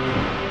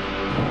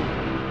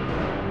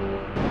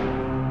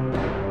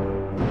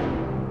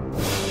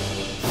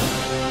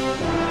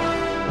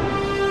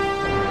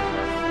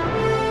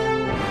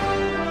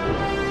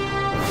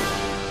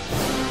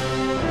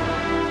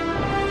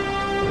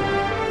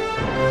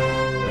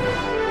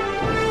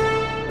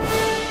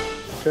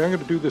 okay, I'm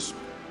going to do this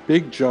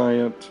big,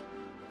 giant,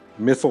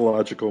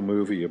 mythological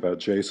movie about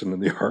Jason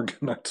and the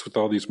Argonauts with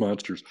all these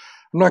monsters.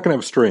 I'm not going to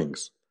have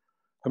strings.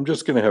 I'm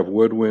just going to have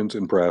woodwinds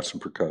and brass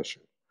and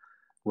percussion,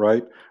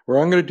 right? Or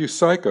I'm going to do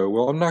Psycho.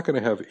 Well, I'm not going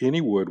to have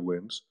any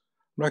woodwinds.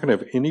 I'm not going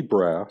to have any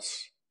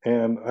brass.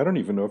 And I don't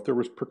even know if there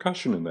was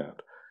percussion in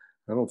that.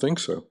 I don't think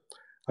so.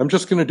 I'm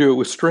just going to do it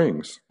with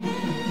strings.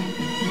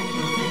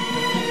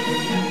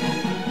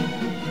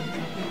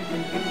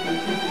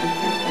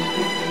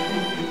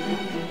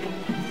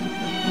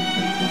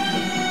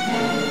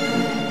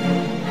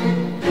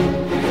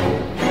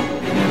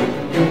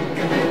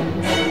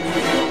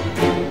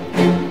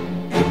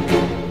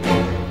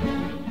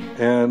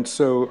 And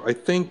so I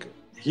think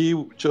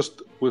he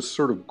just was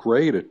sort of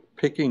great at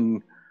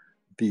picking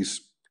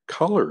these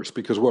colors,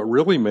 because what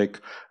really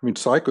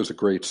Psycho's a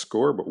great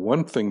score, but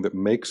one thing that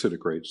makes it a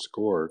great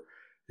score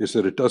is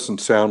that it doesn't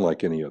sound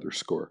like any other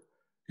score.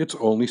 It's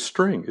only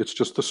string. It's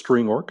just a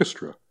string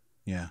orchestra.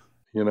 Yeah.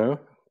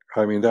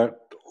 That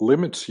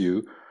limits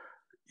you.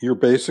 You're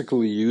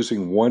basically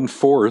using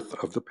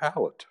 1/4 of the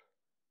palette.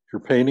 You're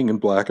painting in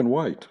black and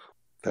white.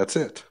 That's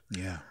it.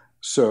 Yeah.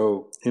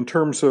 So in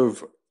terms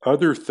of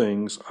other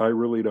things, I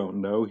really don't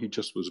know. He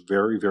just was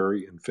very,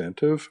 very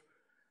inventive,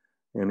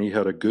 and he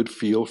had a good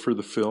feel for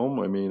the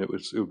film. It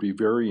would be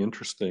very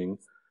interesting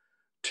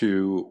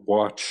to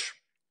watch,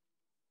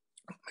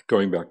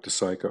 going back to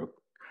Psycho,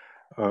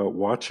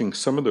 watching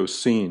some of those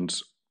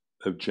scenes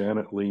of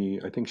Janet Leigh.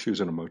 I think she was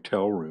in a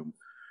motel room,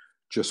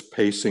 just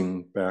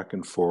pacing back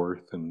and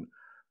forth and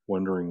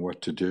wondering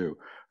what to do.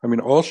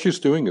 All she's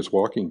doing is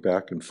walking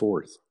back and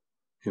forth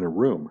in a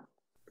room.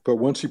 But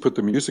once you put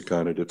the music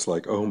on it, it's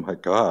like, oh my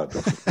God,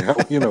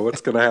 now, what's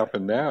going to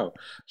happen now?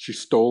 She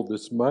stole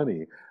this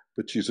money,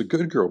 but she's a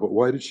good girl. But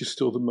why did she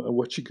steal the money?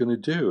 What's she going to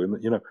do?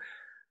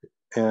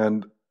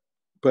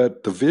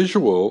 But the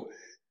visual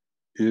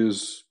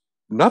is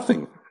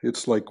nothing.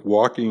 It's like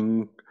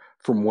walking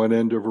from one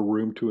end of a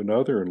room to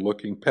another and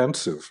looking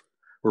pensive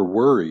or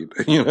worried,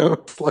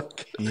 It's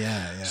like,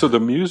 yeah. So the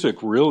music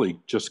really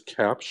just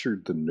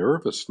captured the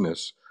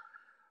nervousness.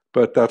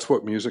 But that's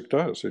what music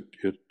does. It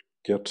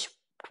gets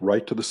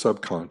right to the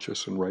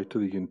subconscious and right to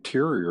the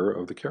interior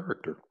of the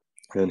character.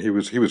 And he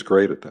was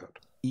great at that.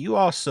 You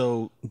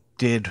also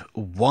did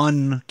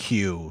one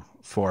cue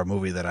for a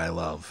movie that I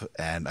love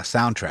and a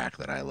soundtrack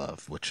that I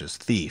love, which is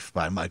Thief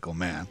by Michael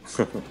Mann.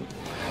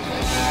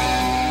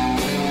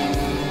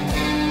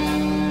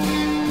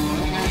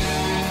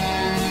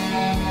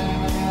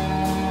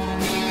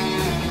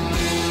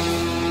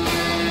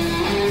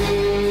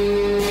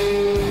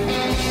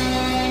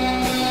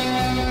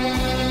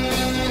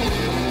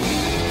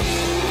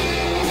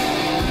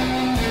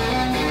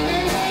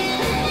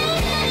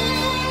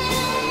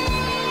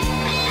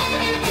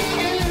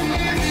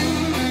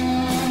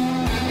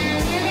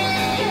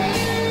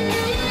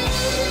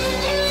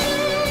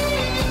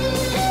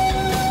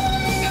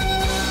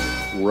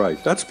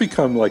 Right. That's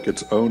become like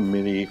its own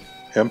mini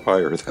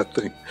empire, that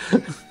thing.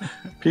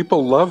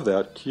 People love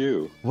that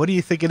cue. What do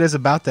you think it is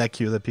about that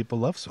cue that people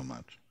love so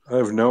much? I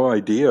have no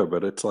idea,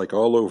 but it's like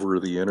all over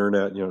the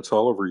internet. It's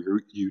all over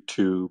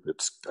YouTube.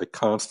 I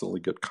constantly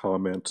get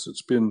comments.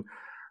 It's been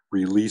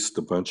released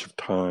a bunch of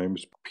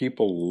times.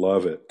 People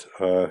love it.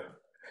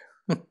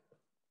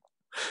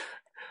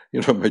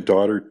 My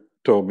daughter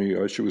told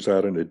me she was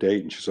out on a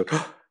date, and she said,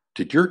 oh,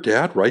 did your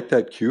dad write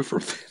that cue for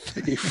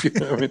Thief?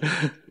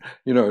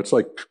 It's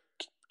like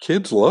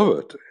kids love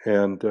it.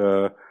 And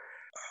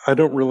I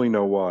don't really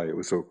know why. It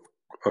was a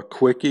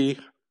quickie.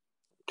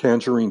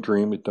 Tangerine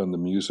Dream had done the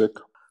music.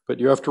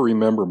 But you have to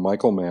remember,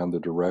 Michael Mann, the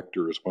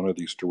director, is one of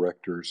these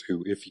directors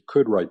who, if he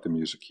could write the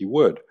music, he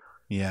would.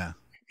 Yeah.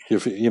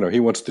 If he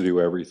wants to do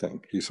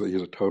everything. He's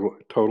a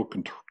total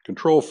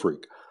control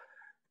freak.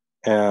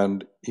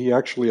 And he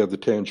actually had the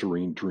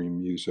Tangerine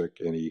Dream music,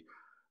 and he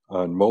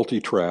on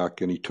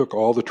multi-track, and he took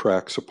all the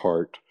tracks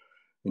apart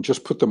and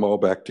just put them all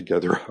back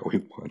together how he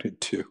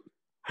wanted to.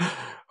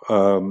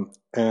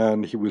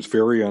 And he was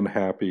very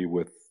unhappy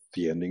with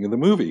the ending of the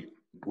movie.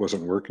 It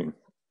wasn't working.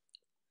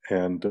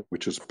 And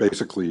which is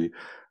basically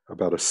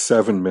about a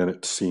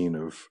 7-minute scene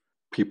of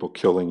people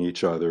killing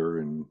each other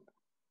and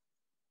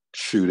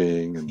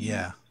shooting and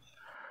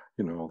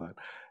all that.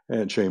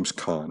 And James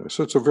Caan.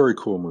 So it's a very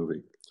cool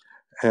movie.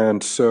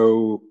 And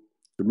so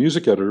the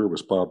music editor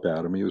was Bob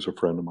Badham. He was a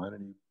friend of mine,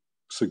 and he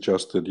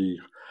suggested he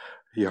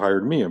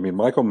hired me.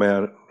 Michael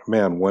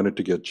Mann wanted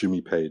to get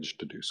Jimmy Page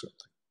to do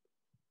something,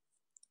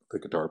 the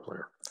guitar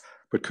player,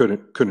 but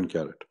couldn't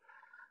get it.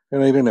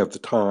 And they didn't have the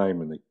time,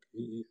 and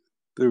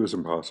it was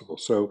impossible.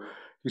 So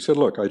he said,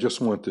 look, I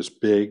just want this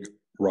big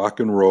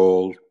rock and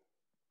roll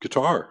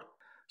guitar.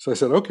 So I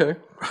said, okay,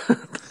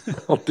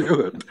 I'll do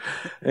it.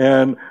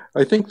 And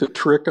I think the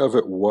trick of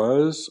it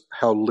was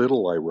how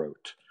little I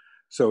wrote.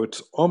 So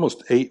it's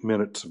almost 8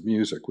 minutes of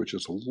music, which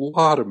is a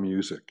lot of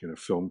music in a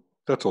film.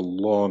 That's a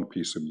long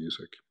piece of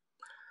music.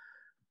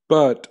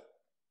 But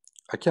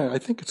I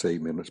think it's 8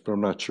 minutes, but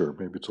I'm not sure.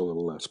 Maybe it's a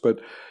little less. But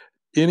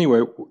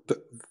anyway,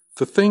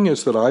 the thing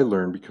is that I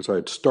learned, because I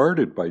had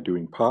started by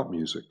doing pop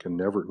music and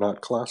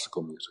not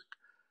classical music,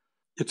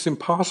 it's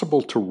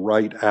impossible to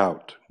write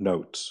out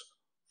notes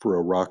for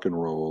a rock and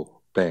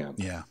roll band.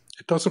 Yeah.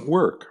 It doesn't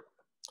work.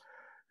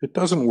 It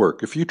doesn't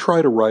work. If you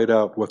try to write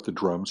out what the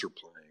drums are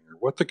playing, or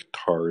what the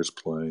guitar is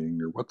playing,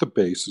 or what the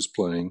bass is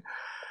playing,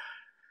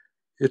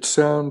 it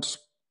sounds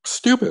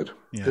stupid.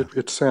 Yeah.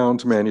 It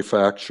sounds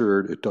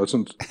manufactured. It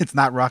doesn't. It's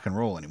not rock and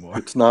roll anymore.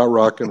 It's not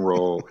rock and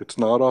roll. It's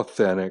not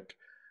authentic.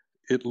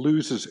 It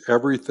loses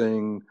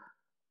everything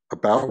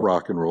about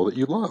rock and roll that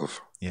you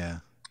love. Yeah.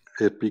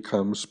 It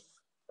becomes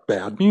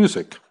bad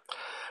music.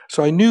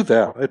 So I knew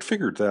that. I'd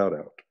figured that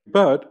out.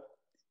 But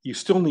you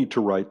still need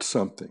to write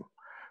something.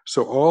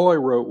 So all I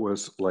wrote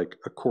was like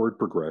a chord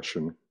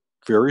progression,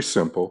 very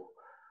simple.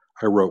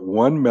 I wrote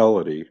one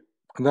melody,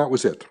 and that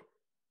was it.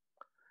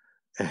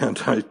 And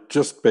I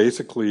just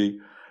basically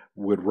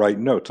would write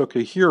notes.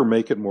 Okay, here,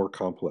 make it more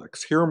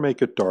complex. Here,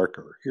 make it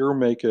darker. Here,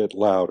 make it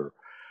louder.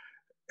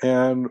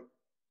 And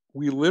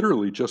we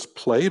literally just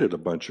played it a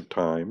bunch of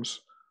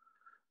times.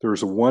 There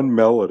was one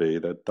melody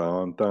that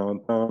dun,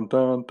 dun, dun,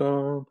 dun,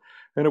 dun.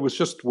 And it was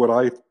just what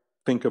I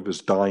think of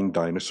as dying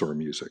dinosaur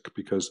music,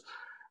 because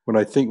when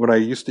I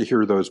used to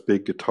hear those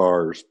big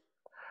guitars,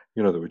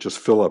 that would just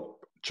fill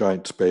up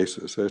giant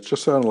spaces, it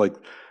just sounded like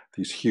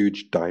these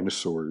huge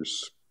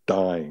dinosaurs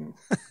dying,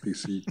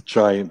 these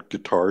giant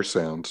guitar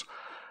sounds,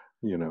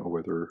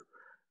 whether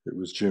it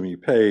was Jimmy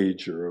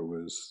Page or it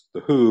was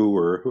The Who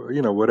or,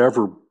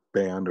 whatever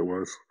band it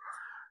was.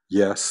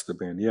 Yes, the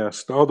band,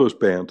 yes, all those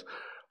bands.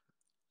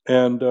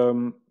 And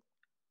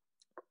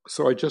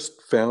so I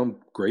just found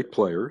great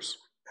players,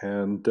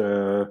 and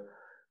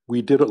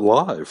we did it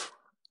live.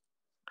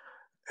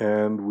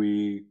 And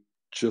we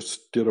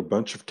just did a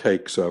bunch of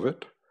takes of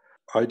it.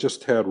 I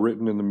just had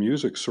written in the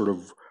music sort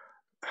of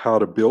how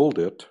to build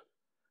it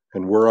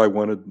and where I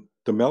wanted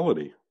the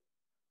melody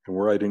and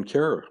where I didn't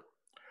care.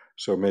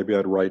 So maybe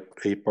I'd write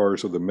 8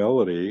 bars of the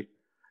melody.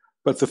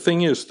 But the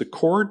thing is, the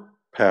chord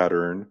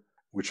pattern,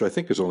 which I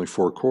think is only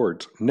 4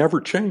 chords, never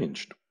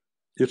changed.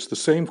 It's the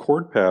same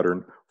chord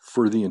pattern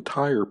for the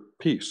entire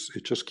piece.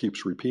 It just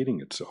keeps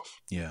repeating itself.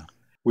 Yeah.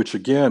 Which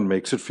again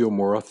makes it feel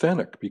more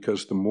authentic,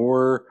 because the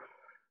more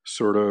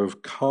sort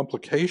of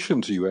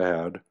complications you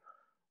add,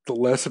 the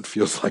less it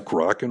feels like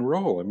rock and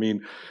roll. I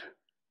mean,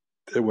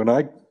 when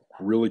I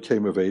really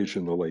came of age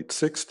in the late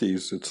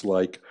 60s, it's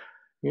like,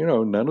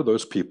 none of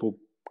those people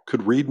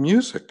could read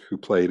music who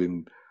played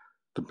in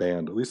the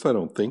band. At least I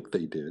don't think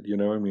they did.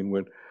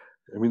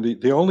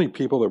 The only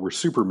people that were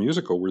super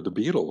musical were the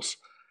Beatles,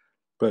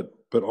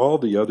 but all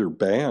the other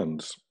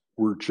bands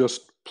were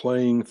just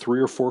playing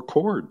 3 or 4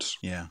 chords.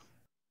 Yeah.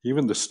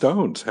 Even the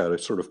Stones had to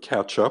sort of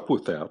catch up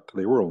with that.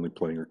 They were only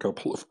playing a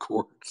couple of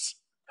chords.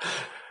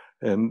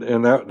 And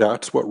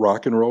that's what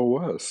rock and roll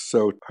was.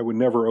 So I would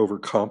never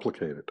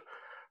overcomplicate it.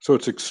 So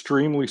it's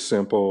extremely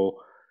simple.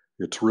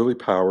 It's really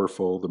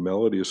powerful. The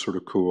melody is sort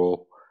of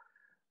cool.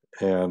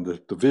 And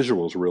the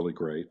visual is really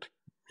great.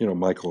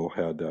 Michael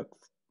had a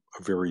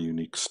very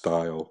unique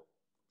style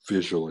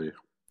visually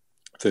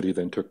that he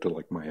then took to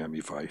like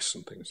Miami Vice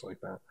and things like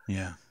that.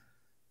 Yeah.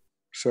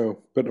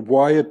 So, but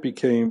why it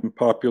became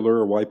popular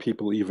or why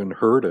people even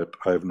heard it,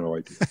 I have no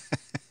idea.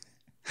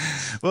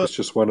 Well, it's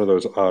just one of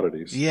those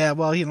oddities. Yeah,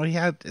 well, he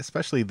had,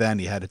 especially then,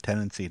 he had a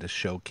tendency to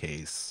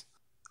showcase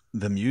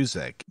the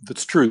music.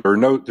 That's true.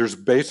 There's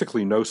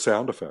basically no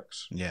sound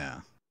effects.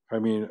 Yeah. I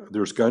mean,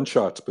 there's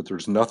gunshots, but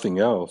there's nothing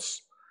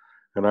else.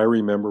 And I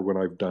remember when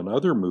I've done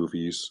other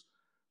movies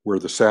where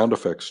the sound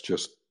effects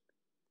just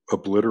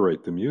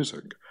obliterate the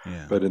music.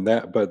 Yeah. But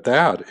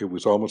it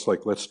was almost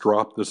like, let's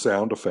drop the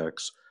sound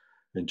effects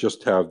and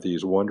just have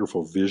these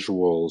wonderful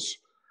visuals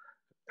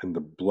and the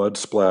blood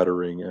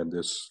splattering and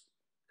this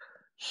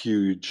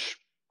huge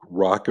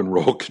rock and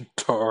roll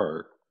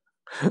guitar.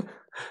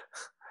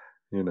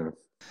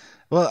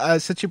 Well,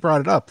 since you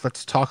brought it up,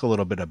 let's talk a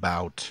little bit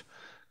about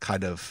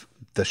kind of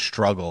the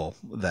struggle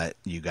that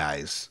you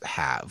guys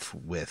have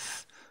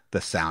with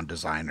the sound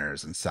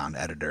designers and sound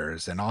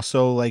editors, and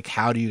also like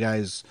how do you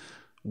guys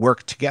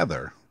work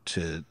together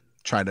to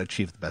try to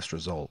achieve the best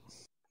result?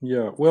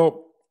 Yeah,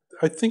 well,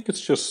 I think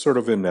it's just sort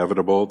of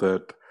inevitable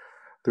that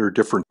there are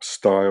different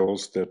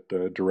styles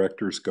that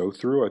directors go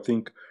through. I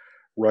think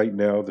right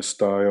now the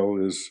style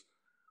is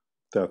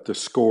that the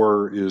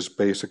score is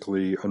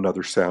basically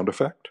another sound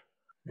effect.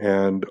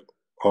 And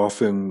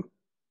often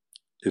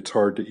it's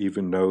hard to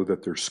even know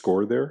that there's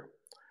score there.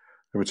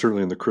 I mean,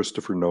 certainly in the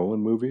Christopher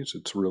Nolan movies,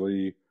 it's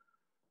really,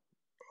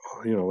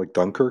 like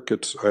Dunkirk,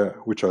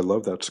 which I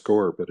love that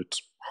score, but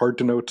it's hard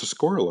to know it's a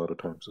score a lot of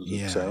times. Is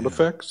it sound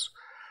effects?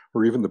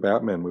 Or even the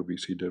Batman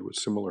movies he did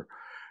was similar.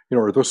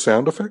 Are those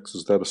sound effects?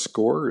 Is that a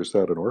score? Is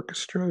that an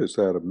orchestra? Is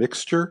that a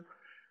mixture?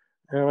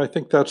 And I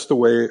think that's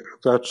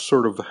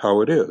sort of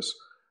how it is.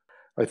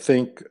 I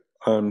think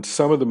on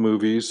some of the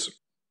movies,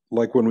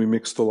 like when we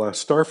mixed The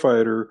Last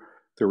Starfighter,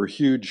 there were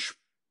huge,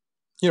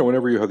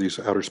 whenever you have these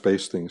outer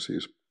space things,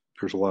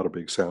 there's a lot of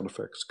big sound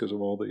effects because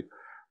of all the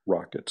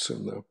rockets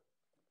and the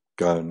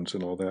guns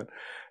and all that.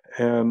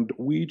 And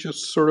we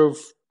just sort of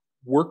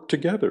work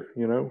together,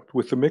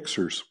 with the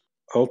mixers.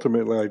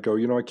 Ultimately, I'd go,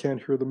 I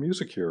can't hear the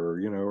music here,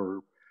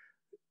 or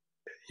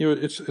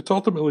it's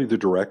ultimately the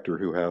director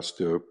who has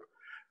to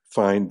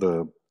find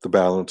the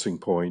balancing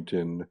point.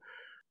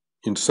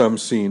 In some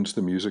scenes,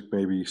 the music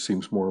maybe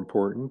seems more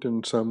important,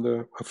 and some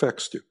the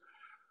effects do.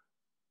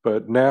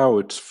 But now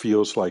it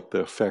feels like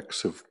the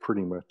effects have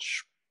pretty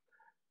much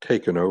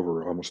taken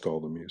over almost all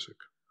the music.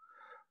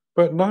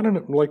 But not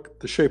in like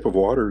The Shape of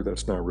Water,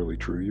 that's not really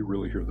true. You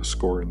really hear the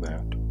score in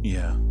that.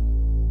 Yeah.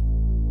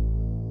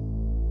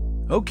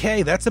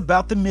 Okay, that's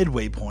about the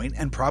midway point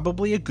and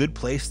probably a good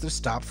place to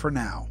stop for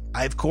now.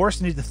 I of course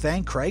need to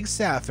thank Craig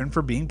Safan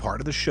for being part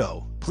of the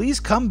show.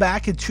 Please come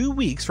back in 2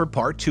 weeks for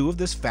part 2 of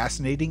this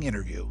fascinating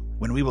interview,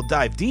 when we will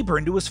dive deeper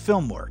into his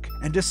film work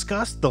and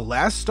discuss The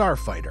Last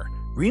Starfighter,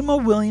 Remo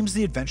Williams'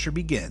 The Adventure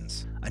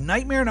Begins, A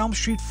Nightmare on Elm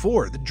Street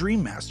 4, The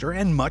Dream Master,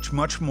 and much,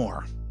 much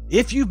more.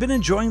 If you've been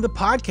enjoying the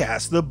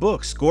podcast, the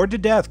book Scored to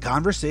Death,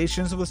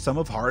 Conversations with Some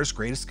of Horror's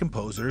Greatest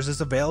Composers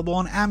is available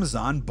on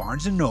Amazon,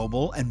 Barnes &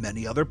 Noble, and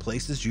many other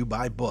places you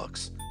buy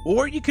books.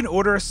 Or you can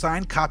order a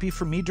signed copy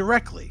from me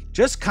directly.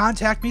 Just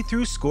contact me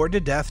through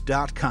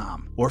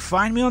scoredtodeath.com or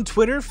find me on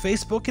Twitter,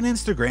 Facebook, and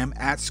Instagram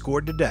at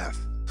Scored to Death.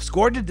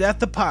 Scored to Death,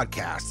 the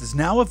podcast, is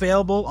now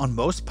available on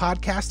most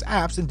podcast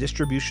apps and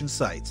distribution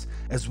sites,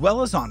 as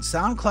well as on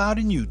SoundCloud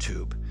and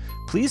YouTube.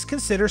 Please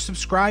consider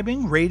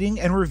subscribing,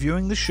 rating, and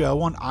reviewing the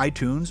show on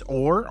iTunes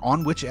or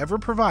on whichever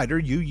provider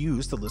you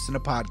use to listen to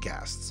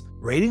podcasts.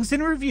 Ratings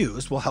and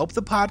reviews will help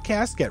the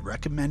podcast get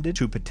recommended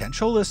to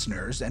potential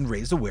listeners and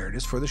raise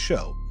awareness for the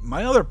show.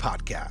 My other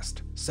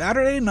podcast,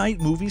 Saturday Night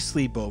Movie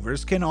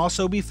Sleepovers, can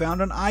also be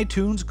found on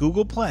iTunes,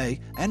 Google Play,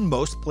 and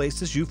most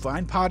places you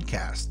find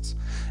podcasts,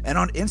 and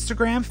on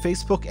Instagram,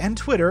 Facebook, and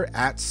Twitter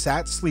at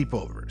Sat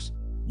Sleepovers.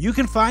 You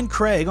can find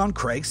Craig on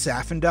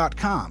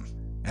craigsafan.com.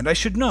 And I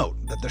should note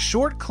that the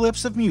short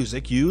clips of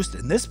music used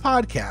in this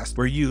podcast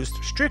were used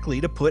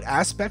strictly to put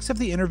aspects of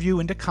the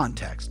interview into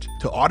context,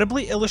 to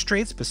audibly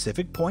illustrate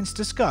specific points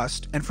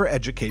discussed, and for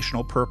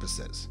educational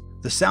purposes.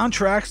 The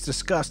soundtracks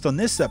discussed on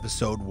this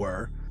episode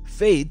were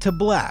Fade to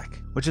Black,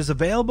 which is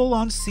available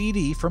on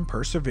CD from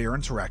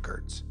Perseverance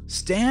Records.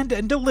 Stand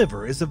and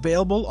Deliver is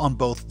available on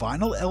both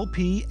vinyl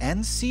LP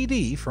and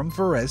CD from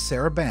Varese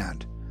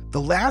Saraband. The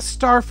Last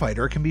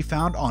Starfighter can be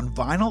found on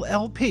vinyl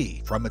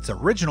LP from its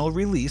original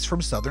release from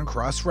Southern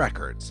Cross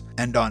Records,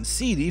 and on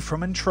CD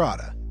from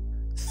Entrada.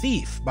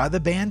 Thief by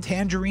the band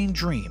Tangerine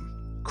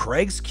Dream.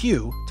 Craig's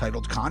cue,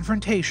 titled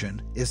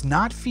Confrontation, is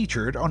not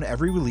featured on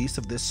every release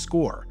of this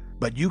score,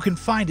 but you can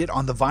find it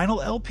on the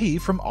vinyl LP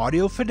from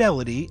Audio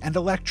Fidelity and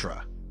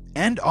Elektra,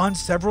 and on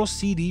several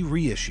CD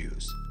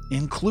reissues,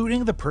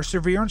 including the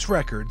Perseverance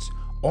Records,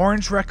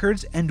 Orange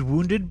Records, and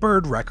Wounded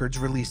Bird Records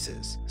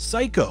releases.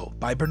 Psycho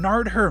by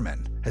Bernard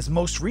Herrmann has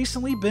most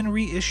recently been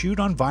reissued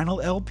on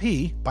vinyl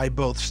LP by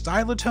both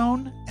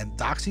Stylotone and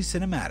Doxy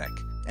Cinematic.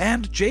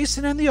 And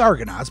Jason and the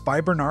Argonauts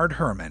by Bernard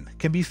Herrmann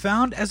can be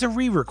found as a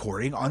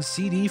re-recording on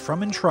CD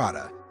from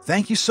Entrada.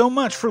 Thank you so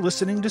much for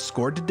listening to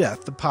Scored to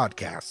Death, the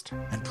podcast,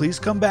 and please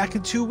come back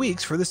in 2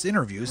 weeks for this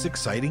interview's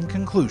exciting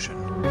conclusion.